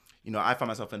them, I find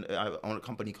myself I own a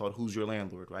company called Who's Your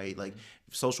Landlord, right? Like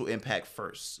social impact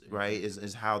first, right?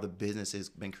 Is how the business has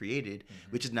been created,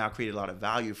 which has now created a lot of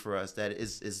value for us that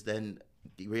is then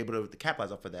we're able to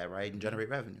capitalize off of that, right? And generate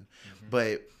revenue.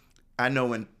 But I know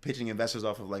when pitching investors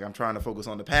off of like, I'm trying to focus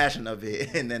on the passion of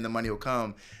it and then the money will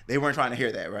come, they weren't trying to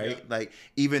hear that, right? Yeah. Like,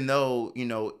 even though,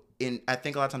 I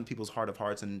think a lot of times people's heart of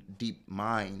hearts and deep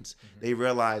minds, they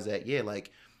realize that,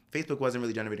 like, Facebook wasn't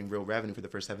really generating real revenue for the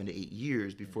first 7 to 8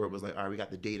 years before it was like, all right, we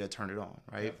got the data, turn it on,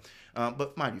 right? Yeah.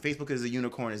 But mind you, Facebook is a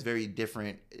unicorn, is very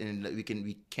different, and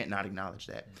we can't not acknowledge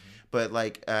that. But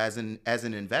like as an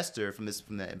investor from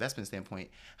the investment standpoint,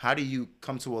 how do you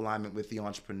come to alignment with the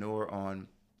entrepreneur on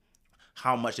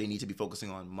how much they need to be focusing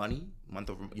on money,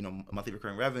 monthly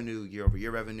recurring revenue, year-over-year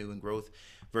revenue and growth,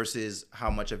 versus how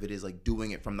much of it is like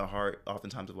doing it from the heart,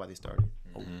 oftentimes of why they started?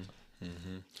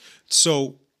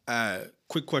 So,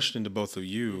 quick question to both of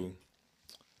you.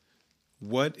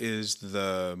 What is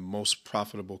the most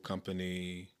profitable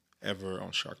company ever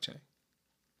on Shark Tank?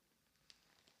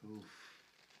 Oof.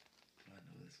 I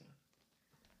know this one.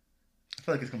 I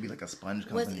feel like it's going to be like a sponge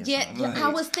company. I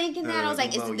was thinking that. I was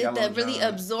like, is it the really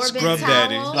absorbent Scrub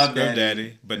towel? Scrub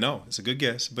Daddy. But no, it's a good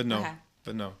guess. But no. Okay.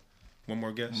 But no. One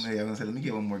more guess? Yeah, I was going to say, let me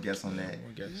get one more guess on that. One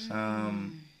more guess.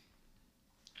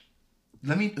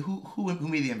 Who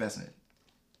made the investment?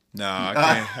 No,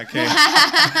 I can't.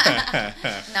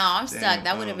 No, I'm stuck.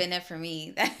 That would have been it for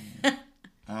me. I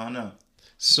don't know.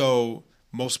 So,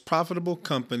 most profitable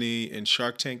company in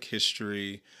Shark Tank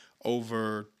history,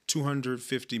 over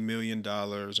 $250 million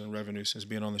in revenue since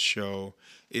being on the show,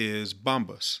 is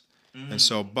Bombas. And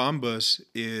so Bombas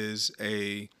is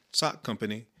a sock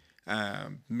company,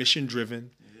 mission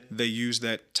driven. They use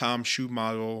that Tom shoe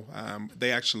model.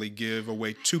 They actually give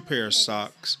away 2 pairs of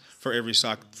socks for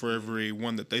every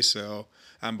one that they sell,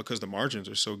 because the margins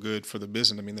are so good for the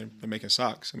business. I mean, they're making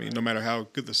socks. I mean, no matter how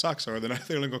good the socks are, they're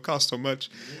only going to cost so much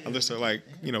unless they're like,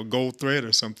 gold thread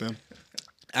or something.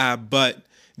 But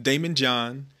Daymond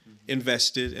John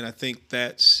invested, and I think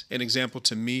that's an example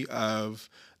to me of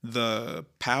the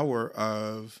power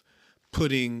of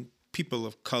putting people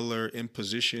of color in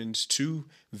positions to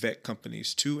vet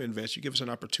companies, to invest. You give us an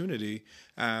opportunity.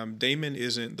 Daymond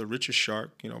isn't the richest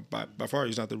shark, by far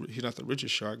he's not the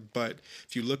richest shark. But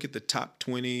if you look at the top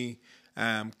 20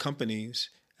 companies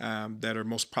that are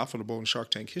most profitable in Shark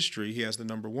Tank history, he has the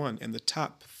number 1, and the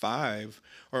top 5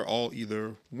 are all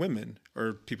either women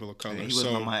or people of color. He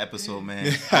wasn't on my episode,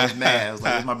 man. I was mad. I was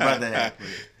like, "Where's my brother?"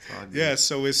 Yeah,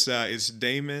 so it's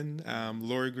Daymond,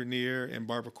 Lori Greiner, and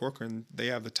Barbara Corcoran. They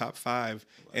have the top 5,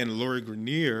 and Lori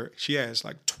Greiner, she has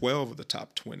like 12 of the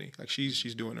top 20. Like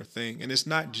she's doing her thing, and it's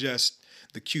not just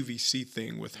the QVC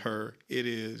thing with her. It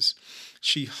is,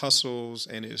 she hustles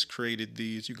and has created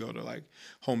these. You go to like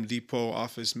Home Depot,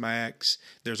 Office Max.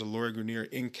 There's a Lori Greiner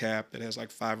end cap that has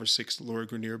like 5 or 6 Lori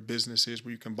Greiner businesses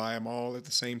where you can buy them all at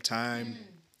the same time.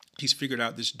 He's figured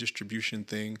out this distribution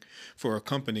thing for our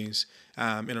companies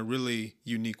in a really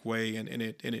unique way, and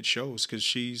it shows, because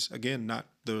she's, again, not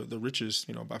the richest,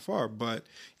 by far, but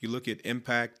you look at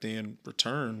impact and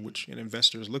return, which an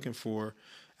investor is looking for.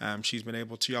 She's been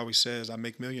able to, she always says, I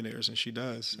make millionaires, and she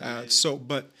does.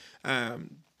 But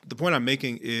the point I'm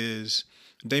making is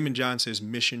Daymond John says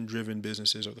mission-driven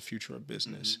businesses are the future of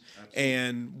business.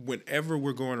 And whenever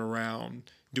we're going around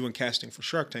doing casting for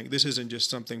Shark Tank, this isn't just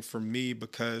something for me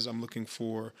because I'm looking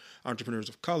for entrepreneurs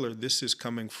of color. This is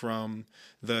coming from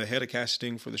the head of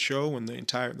casting for the show and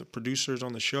the producers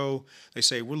on the show. They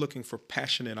say, we're looking for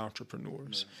passionate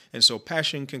entrepreneurs. Right. And so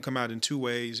passion can come out in 2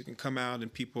 ways. It can come out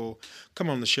and people come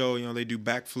on the show, they do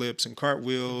backflips and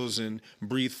cartwheels and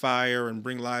breathe fire and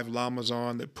bring live llamas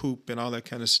on that poop and all that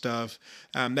kind of stuff.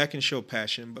 That can show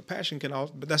passion, but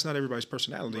but that's not everybody's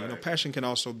personality. Right. Passion can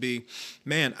also be,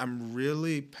 man, I'm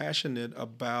really passionate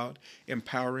about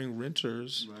empowering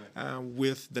renters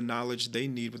with the knowledge they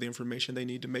need, with the information they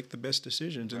need to make the best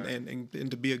decisions,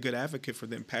 and to be a good advocate for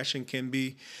them. Passion can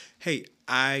be, hey,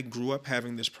 I grew up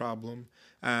having this problem.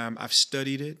 I've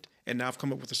studied it, and now I've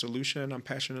come up with a solution, and I'm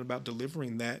passionate about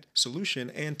delivering that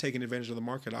solution and taking advantage of the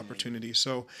market opportunity.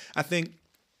 So I think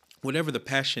whatever the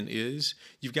passion is,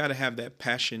 you've got to have that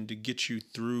passion to get you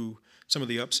through some of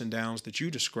the ups and downs that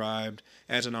you described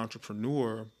as an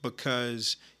entrepreneur,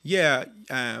 because,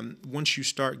 once you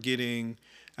start getting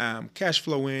cash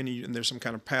flow in and there's some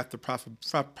kind of path to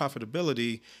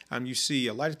profitability, you see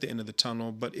a light at the end of the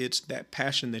tunnel, but it's that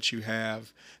passion that you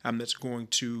have that's going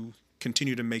to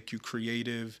continue to make you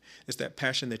creative. It's that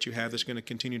passion that you have that's going to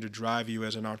continue to drive you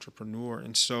as an entrepreneur.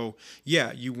 And so,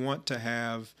 you want to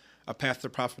have a path to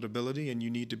profitability, and you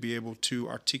need to be able to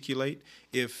articulate,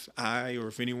 if I or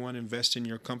if anyone invests in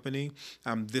your company,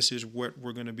 this is what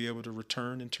we're going to be able to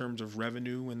return in terms of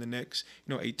revenue in the next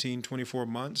 18, 24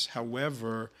 months.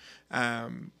 However,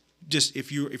 just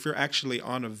if you're actually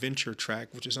on a venture track,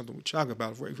 which is something we talk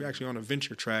about, if you're actually on a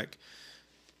venture track,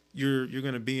 you're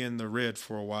going to be in the red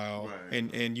for a while, right.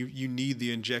 and you need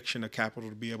the injection of capital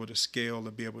to be able to scale,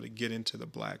 to be able to get into the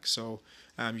black. So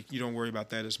you don't worry about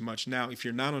that as much. Now, if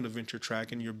you're not on the venture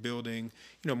track and you're building,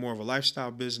 more of a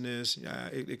lifestyle business,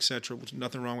 et cetera, which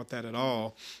nothing wrong with that at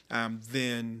all,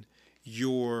 then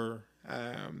your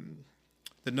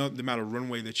the amount of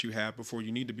runway that you have before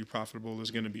you need to be profitable is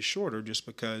going to be shorter, just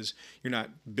because you're not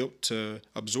built to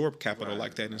absorb capital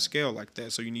like that and scale like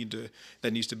that. So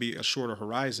that needs to be a shorter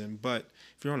horizon. But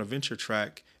if you're on a venture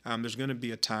track, there's going to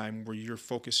be a time where you're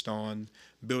focused on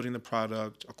building the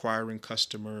product, acquiring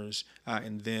customers,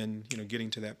 and then getting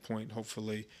to that point,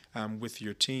 hopefully, with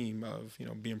your team of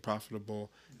being profitable,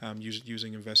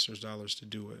 using investors' dollars to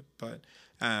do it. But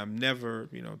never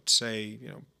say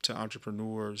to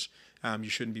entrepreneurs, you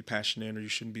shouldn't be passionate, or you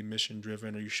shouldn't be mission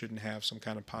driven, or you shouldn't have some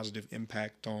kind of positive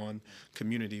impact on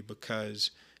community,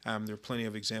 because there are plenty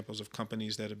of examples of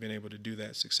companies that have been able to do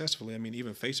that successfully. I mean,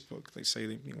 even Facebook, they say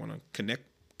they want to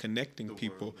connecting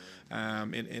people,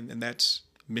 and that's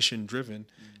mission driven,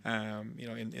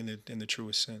 in the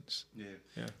truest sense.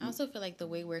 Yeah. I also feel like the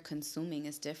way we're consuming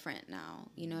is different now.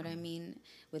 You know what I mean?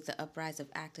 With the uprise of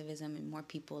activism and more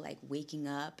people like waking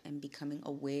up and becoming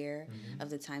aware of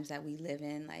the times that we live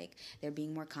in, like they're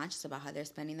being more conscious about how they're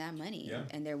spending that money,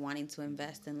 and they're wanting to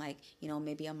invest in like,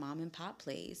 maybe a mom and pop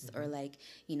place, or like,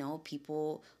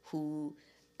 people who,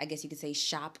 I guess you could say,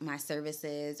 shop my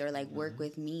services or like work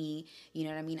with me. You know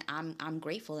what I mean? I'm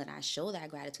grateful, and I show that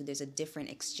gratitude. There's a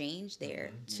different exchange there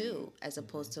too, as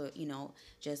opposed to,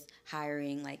 just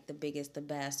hiring like the biggest, the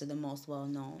best, or the most well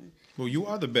known. Well, you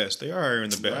are the best. They are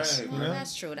hiring the best. Right. Well,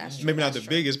 that's true. That's true. Maybe not that's the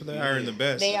biggest, but they're hiring the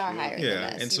best. They are hiring the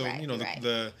best. And so,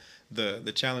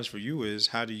 the challenge for you is,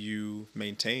 how do you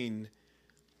maintain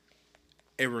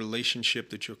a relationship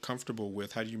that you're comfortable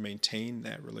with? How do you maintain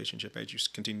that relationship as you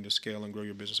continue to scale and grow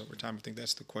your business over time? I think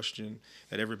that's the question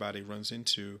that everybody runs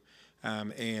into.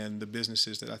 And the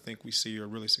businesses that I think we see are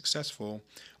really successful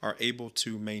are able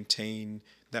to maintain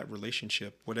that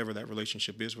relationship, whatever that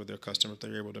relationship is with their customers.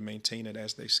 They're able to maintain it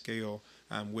as they scale,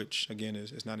 which again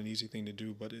is not an easy thing to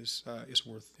do, but is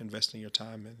worth investing your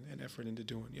time and effort into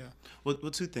doing. Yeah. Well,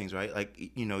 two things, right?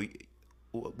 Like,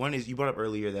 one is, you brought up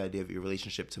earlier the idea of your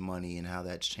relationship to money and how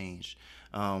that's changed.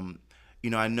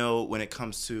 I know when it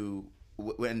comes to,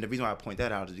 and the reason why I point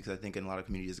that out is because I think in a lot of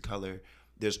communities of color,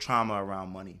 there's trauma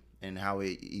around money and how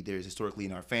it either is historically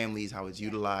in our families, how it's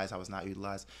utilized, how it's not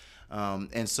utilized.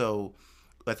 And so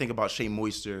I think about Shea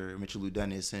Moisture, Mitchell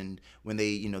Dennis, and when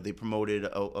they promoted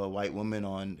a white woman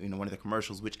on one of the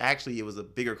commercials, which actually it was a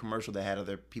bigger commercial that had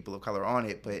other people of color on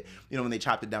it, but when they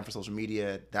chopped it down for social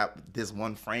media, that this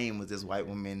one frame was this white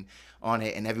woman on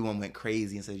it, and everyone went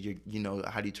crazy and said,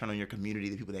 how do you turn on your community,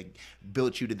 the people that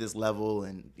built you to this level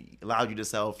and allowed you to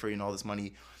sell for all this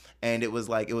money. And it was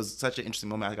such an interesting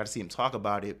moment. I got to see him talk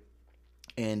about it,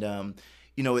 and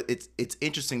it's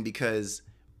interesting because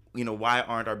why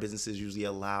aren't our businesses usually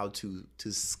allowed to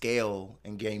scale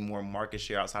and gain more market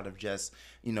share outside of just,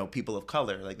 people of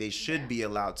color? Like, they should be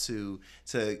allowed to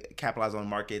capitalize on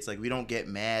markets. Like, we don't get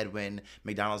mad when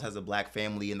McDonald's has a black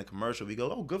family in the commercial. We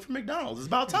go, oh, good for McDonald's. It's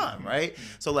about time, right?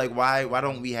 So, like, why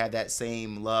don't we have that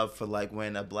same love for, like,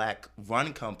 when a black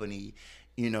run company,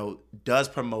 does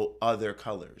promote other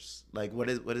colors? Like, what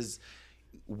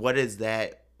is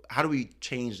that? How do we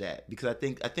change that? Because I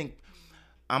think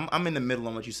I'm in the middle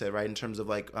on what you said, right? In terms of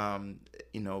like,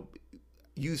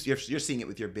 you're seeing it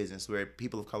with your business where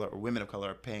people of color or women of color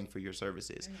are paying for your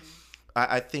services.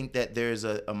 I think that there's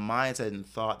a mindset and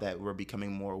thought that we're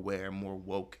becoming more aware, more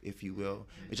woke, if you will,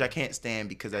 which I can't stand,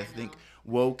 because I think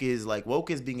woke is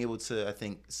being able to, I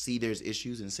think, see there's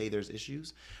issues and say there's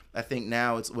issues. I think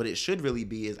now it's what it should really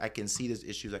be is, I can see there's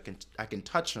issues, I can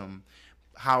touch them.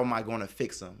 How am I going to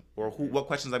fix them? Or what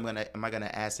questions am I going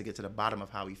to ask to get to the bottom of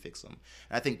how we fix them?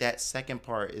 And I think that second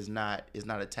part is not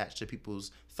attached to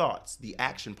people's thoughts. The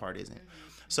action part isn't.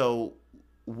 So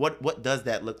what does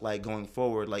that look like going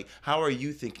forward? Like, how are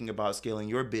you thinking about scaling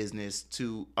your business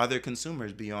to other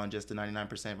consumers beyond just the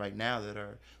 99% right now that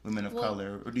are women of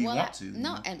color? Or do you want to?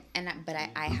 No, but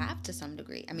I have to some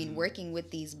degree. I mean, working with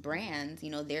these brands,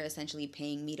 they're essentially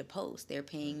paying me to post. They're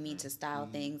paying me to style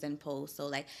things and post. So,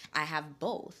 like, I have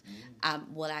both.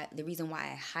 The reason why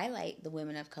I highlight the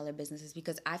women of color business is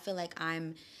because I feel like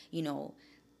I'm,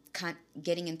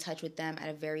 getting in touch with them at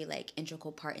a very like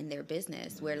integral part in their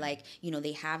business, where like, you know,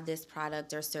 they have this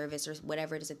product or service or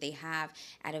whatever it is that they have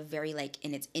at a very like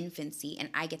in its infancy, and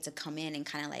I get to come in and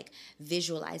kind of like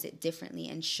visualize it differently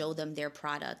and show them their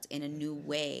product in a new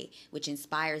way, which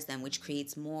inspires them, which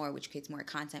creates more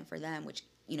content for them, which,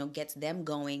 you know, gets them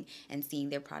going and seeing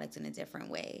their products in a different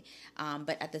way.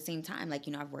 But at the same time, like,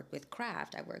 you know, I've worked with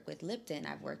Kraft, I've worked with Lipton,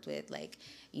 I've worked with like,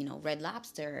 you know, Red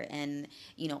Lobster, and,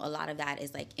 you know, a lot of that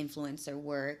is like influencer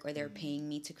work, or they're paying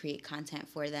me to create content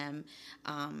for them.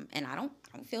 And I don't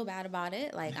feel bad about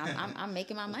it. Like I'm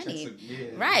making my money.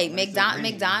 Right.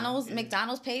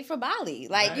 McDonald's paid for Bali.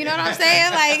 Like, you know what I'm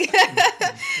saying? Like,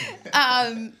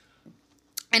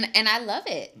 And I love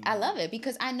it. I love it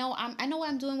because I know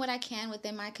I'm doing what I can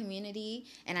within my community,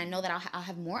 and I know that I'll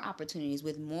have more opportunities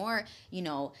with more, you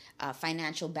know,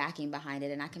 financial backing behind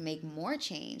it, and I can make more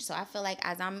change. So I feel like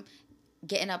as I'm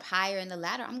getting up higher in the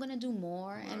ladder, I'm gonna do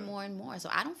more and more and more. So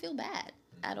I don't feel bad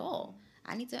at all.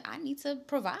 I need to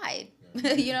provide.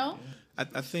 You know.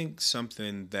 I think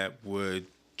something that would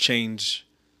change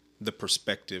the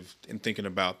perspective in thinking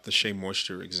about the Shea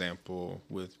Moisture example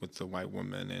with the white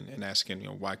woman and asking, you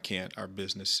know, why can't our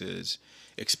businesses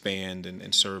expand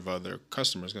and serve other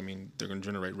customers? I mean, they're going to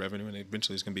generate revenue and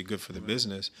eventually it's going to be good for the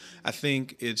business. I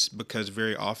think it's because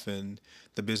very often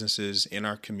the businesses in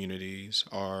our communities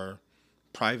are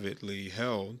privately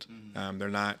held. They're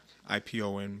not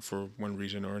IPOing for one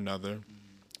reason or another.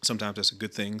 Sometimes that's a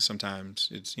good thing. Sometimes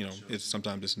it's, you know,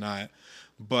 sometimes it's not.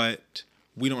 But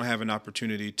we don't have an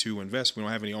opportunity to invest. We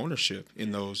don't have any ownership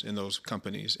in those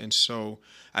companies. And so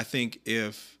I think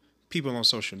if people on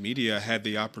social media had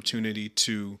the opportunity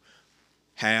to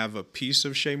have a piece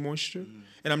of Shea Moisture,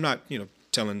 and I'm not, you know,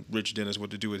 telling Rich Dennis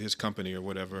what to do with his company or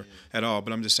whatever at all,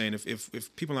 but I'm just saying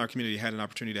if people in our community had an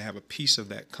opportunity to have a piece of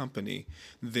that company,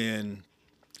 then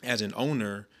as an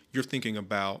owner, you're thinking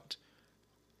about,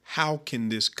 how can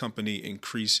this company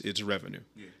increase its revenue?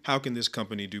 How can this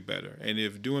company do better? And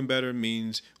if doing better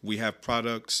means we have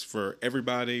products for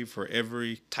everybody, for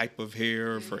every type of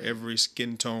hair, for every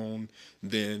skin tone,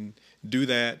 then do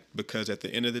that, because at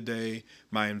the end of the day,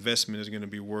 my investment is going to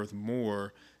be worth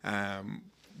more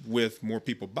with more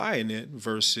people buying it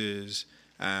versus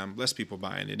less people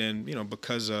buying it. And, you know,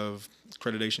 because of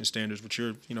accreditation standards, which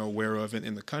you're, you know, aware of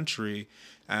in the country,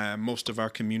 most of our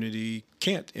community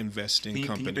can't invest in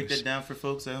companies. Can you break that down for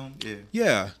folks at home?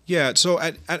 Yeah. So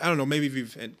I don't know. Maybe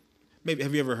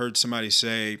have you ever heard somebody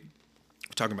say,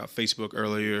 we're talking about Facebook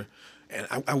earlier, and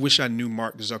I wish I knew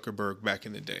Mark Zuckerberg back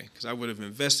in the day, because I would have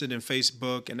invested in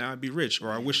Facebook and now I'd be rich.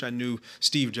 Or I wish I knew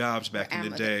Steve Jobs back in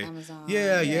the day. Amazon.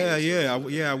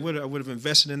 I would have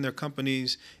invested in their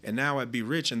companies and now I'd be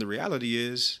rich. And the reality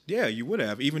is, yeah, you would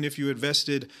have. Even if you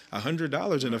invested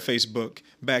 $100 in a Facebook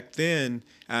back then,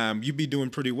 you'd be doing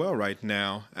pretty well right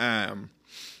now.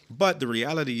 But the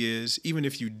reality is, even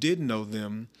if you did know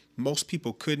them, most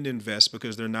people couldn't invest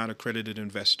because they're not accredited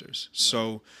investors.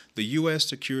 So the U.S.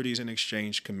 Securities and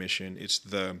Exchange Commission, it's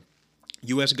the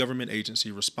U.S. government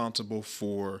agency responsible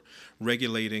for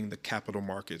regulating the capital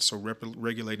markets, so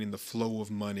regulating the flow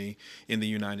of money in the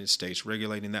United States,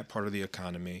 regulating that part of the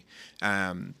economy.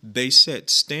 They set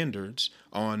standards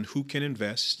on who can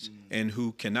invest and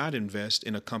who cannot invest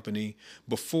in a company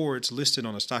before it's listed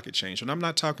on a stock exchange. And I'm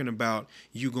not talking about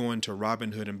you going to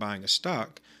Robinhood and buying a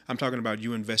stock. I'm talking about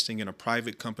you investing in a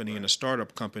private company, in a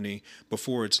startup company,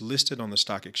 before it's listed on the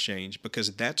stock exchange,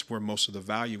 because that's where most of the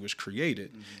value is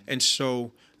created. And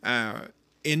so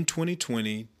in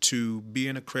 2020, to be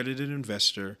an accredited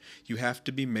investor, you have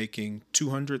to be making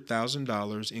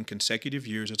 $200,000 in consecutive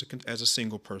years as a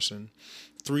single person,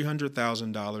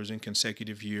 $300,000 in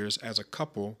consecutive years as a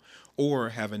couple, or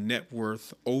have a net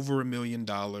worth over $1 million,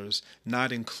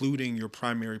 not including your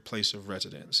primary place of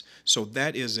residence. So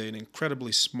that is an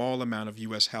incredibly small amount of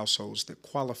U.S. households that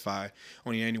qualify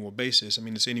on an annual basis. I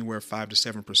mean, it's anywhere 5 to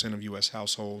 7% of U.S.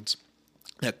 households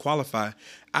that qualify.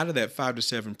 Out of that 5 to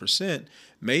 7%,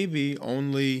 maybe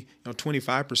only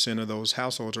 25% of those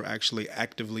households are actually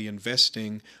actively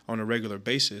investing on a regular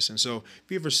basis. And so, have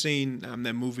you ever seen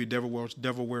that movie Devil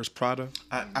Wears Prada?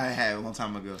 I had a long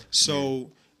time ago. So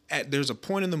there's a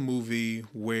point in the movie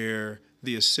where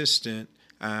the assistant,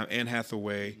 Anne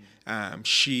Hathaway,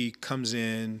 she comes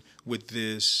in with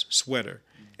this sweater.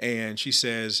 And she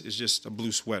says it's just a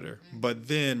blue sweater. But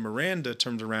then Miranda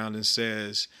turns around and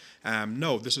says,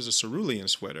 no, this is a cerulean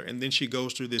sweater. And then she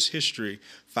goes through this history.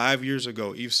 5 years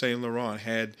ago, Yves Saint Laurent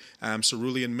had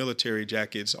cerulean military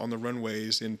jackets on the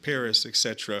runways in Paris,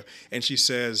 etc. And she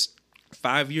says,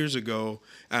 5 years ago,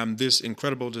 this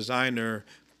incredible designer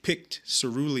picked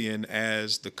cerulean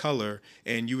as the color,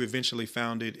 and you eventually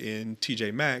found it in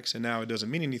TJ Maxx, and now it doesn't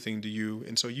mean anything to you.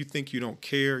 And so you think you don't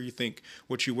care, you think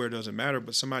what you wear doesn't matter,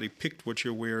 but somebody picked what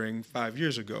you're wearing 5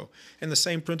 years ago. And the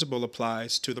same principle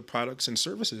applies to the products and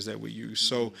services that we use.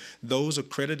 So those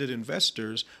accredited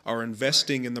investors are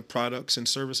investing in the products and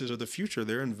services of the future.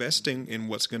 They're investing in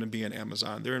what's going to be in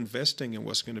Amazon. They're investing in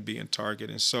what's going to be in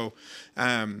Target. And so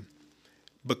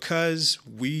because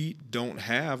we don't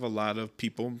have a lot of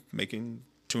people making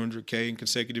 $200K in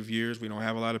consecutive years, we don't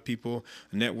have a lot of people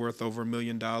net worth over $1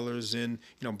 million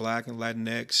in Black and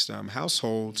Latinx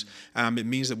households. It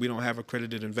means that we don't have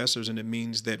accredited investors, and it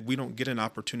means that we don't get an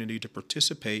opportunity to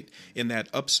participate in that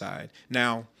upside.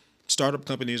 Now, startup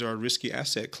companies are a risky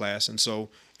asset class, and so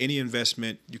any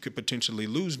investment you could potentially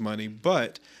lose money,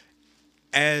 but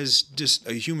as just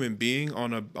a human being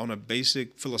on a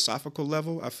basic philosophical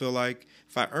level, I feel like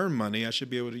if I earn money, I should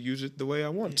be able to use it the way I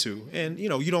want to. And, you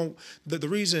don't, the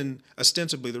reason,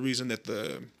 ostensibly, the reason that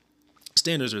the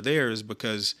standards are there is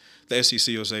because the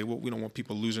SEC will say, well, we don't want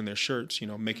people losing their shirts,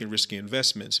 making risky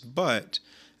investments. But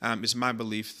it's my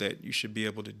belief that you should be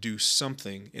able to do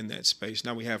something in that space.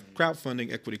 Now we have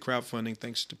crowdfunding, equity crowdfunding,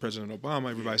 thanks to President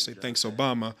Obama. Everybody say thanks,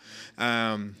 Obama.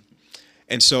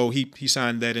 And so he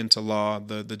signed that into law,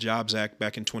 the Jobs Act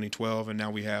back in 2012, and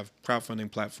now we have crowdfunding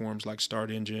platforms like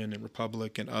Start Engine and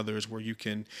Republic and others where you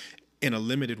can, in a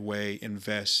limited way,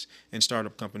 invest in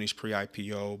startup companies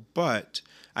pre-IPO. But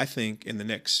I think in the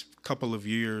next couple of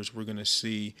years, we're going to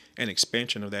see an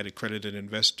expansion of that accredited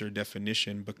investor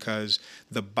definition, because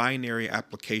the binary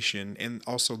application and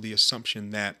also the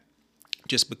assumption that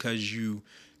just because you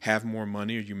have more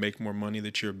money or you make more money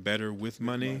that you're better with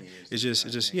money. It's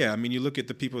just yeah. I mean, you look at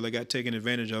the people that got taken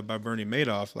advantage of by Bernie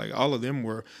Madoff, like all of them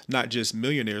were not just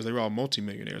millionaires, they were all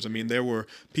multimillionaires. I mean, there were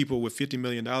people with $50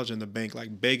 million in the bank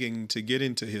like begging to get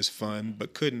into his fund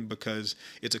but couldn't, because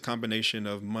it's a combination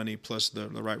of money plus the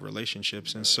right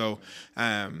relationships. And so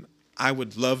I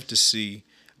would love to see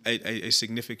a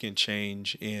significant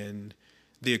change in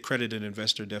the accredited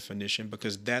investor definition,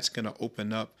 because that's going to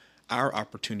open up our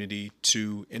opportunity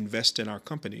to invest in our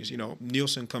companies.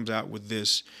 Nielsen comes out with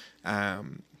this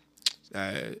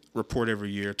report every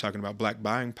year talking about Black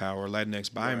buying power,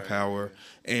 Latinx buying power,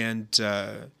 and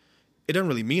it doesn't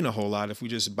really mean a whole lot if we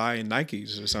just buy in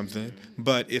Nikes or something.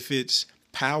 But if it's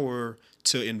power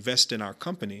to invest in our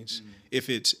companies, if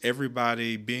it's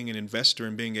everybody being an investor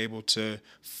and being able to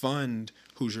fund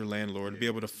Who's Your Landlord, to be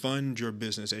able to fund your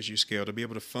business as you scale, to be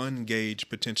able to fund Gage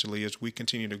potentially as we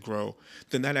continue to grow,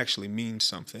 then that actually means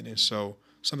something. And so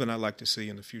something I'd like to see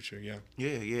in the future. Yeah.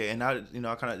 And I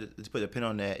kind of to put a pin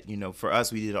on that, for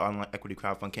us, we did an online equity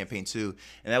crowdfund campaign too.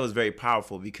 And that was very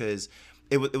powerful because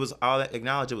it was all that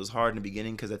acknowledged. It was hard in the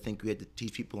beginning because I think we had to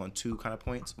teach people on two kind of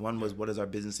points. One was, what does our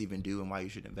business even do and why you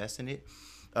should invest in it?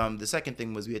 The second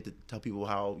thing was we had to tell people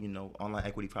how, online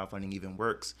equity crowdfunding even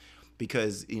works.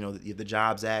 Because, the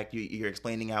Jobs Act, you're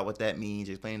explaining out what that means.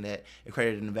 You're explaining that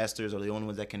accredited investors are the only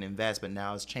ones that can invest, but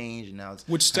now it's changed. And now it's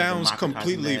which sounds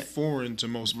completely foreign to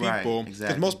most people. Right, exactly.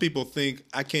 Because most people think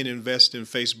I can't invest in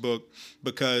Facebook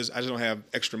because I just don't have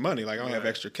extra money. Like I don't have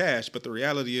extra cash. But the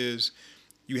reality is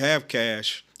you have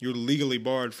cash. You're legally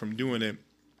barred from doing it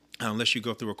unless you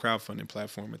go through a crowdfunding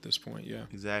platform at this point. Yeah.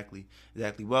 Exactly.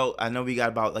 Well, I know we got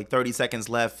about 30 seconds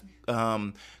left.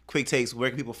 Quick takes. Where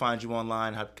can people find you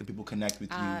online? How can people connect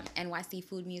with you?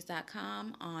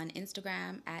 NYCFoodMuse.com, on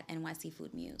Instagram at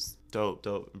NYCFoodMuse.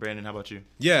 Dope. Brandon, how about you?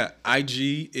 Yeah,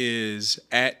 IG is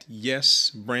at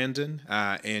YesBrandon,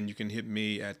 and you can hit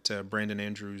me at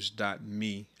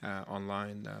brandonandrews.me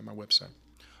online, my website.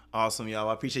 Awesome, y'all.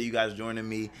 I appreciate you guys joining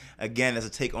me. Again, that's a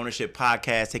Take Ownership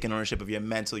podcast, taking ownership of your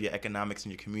mental, your economics,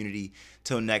 and your community.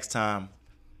 Till next time,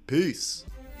 peace.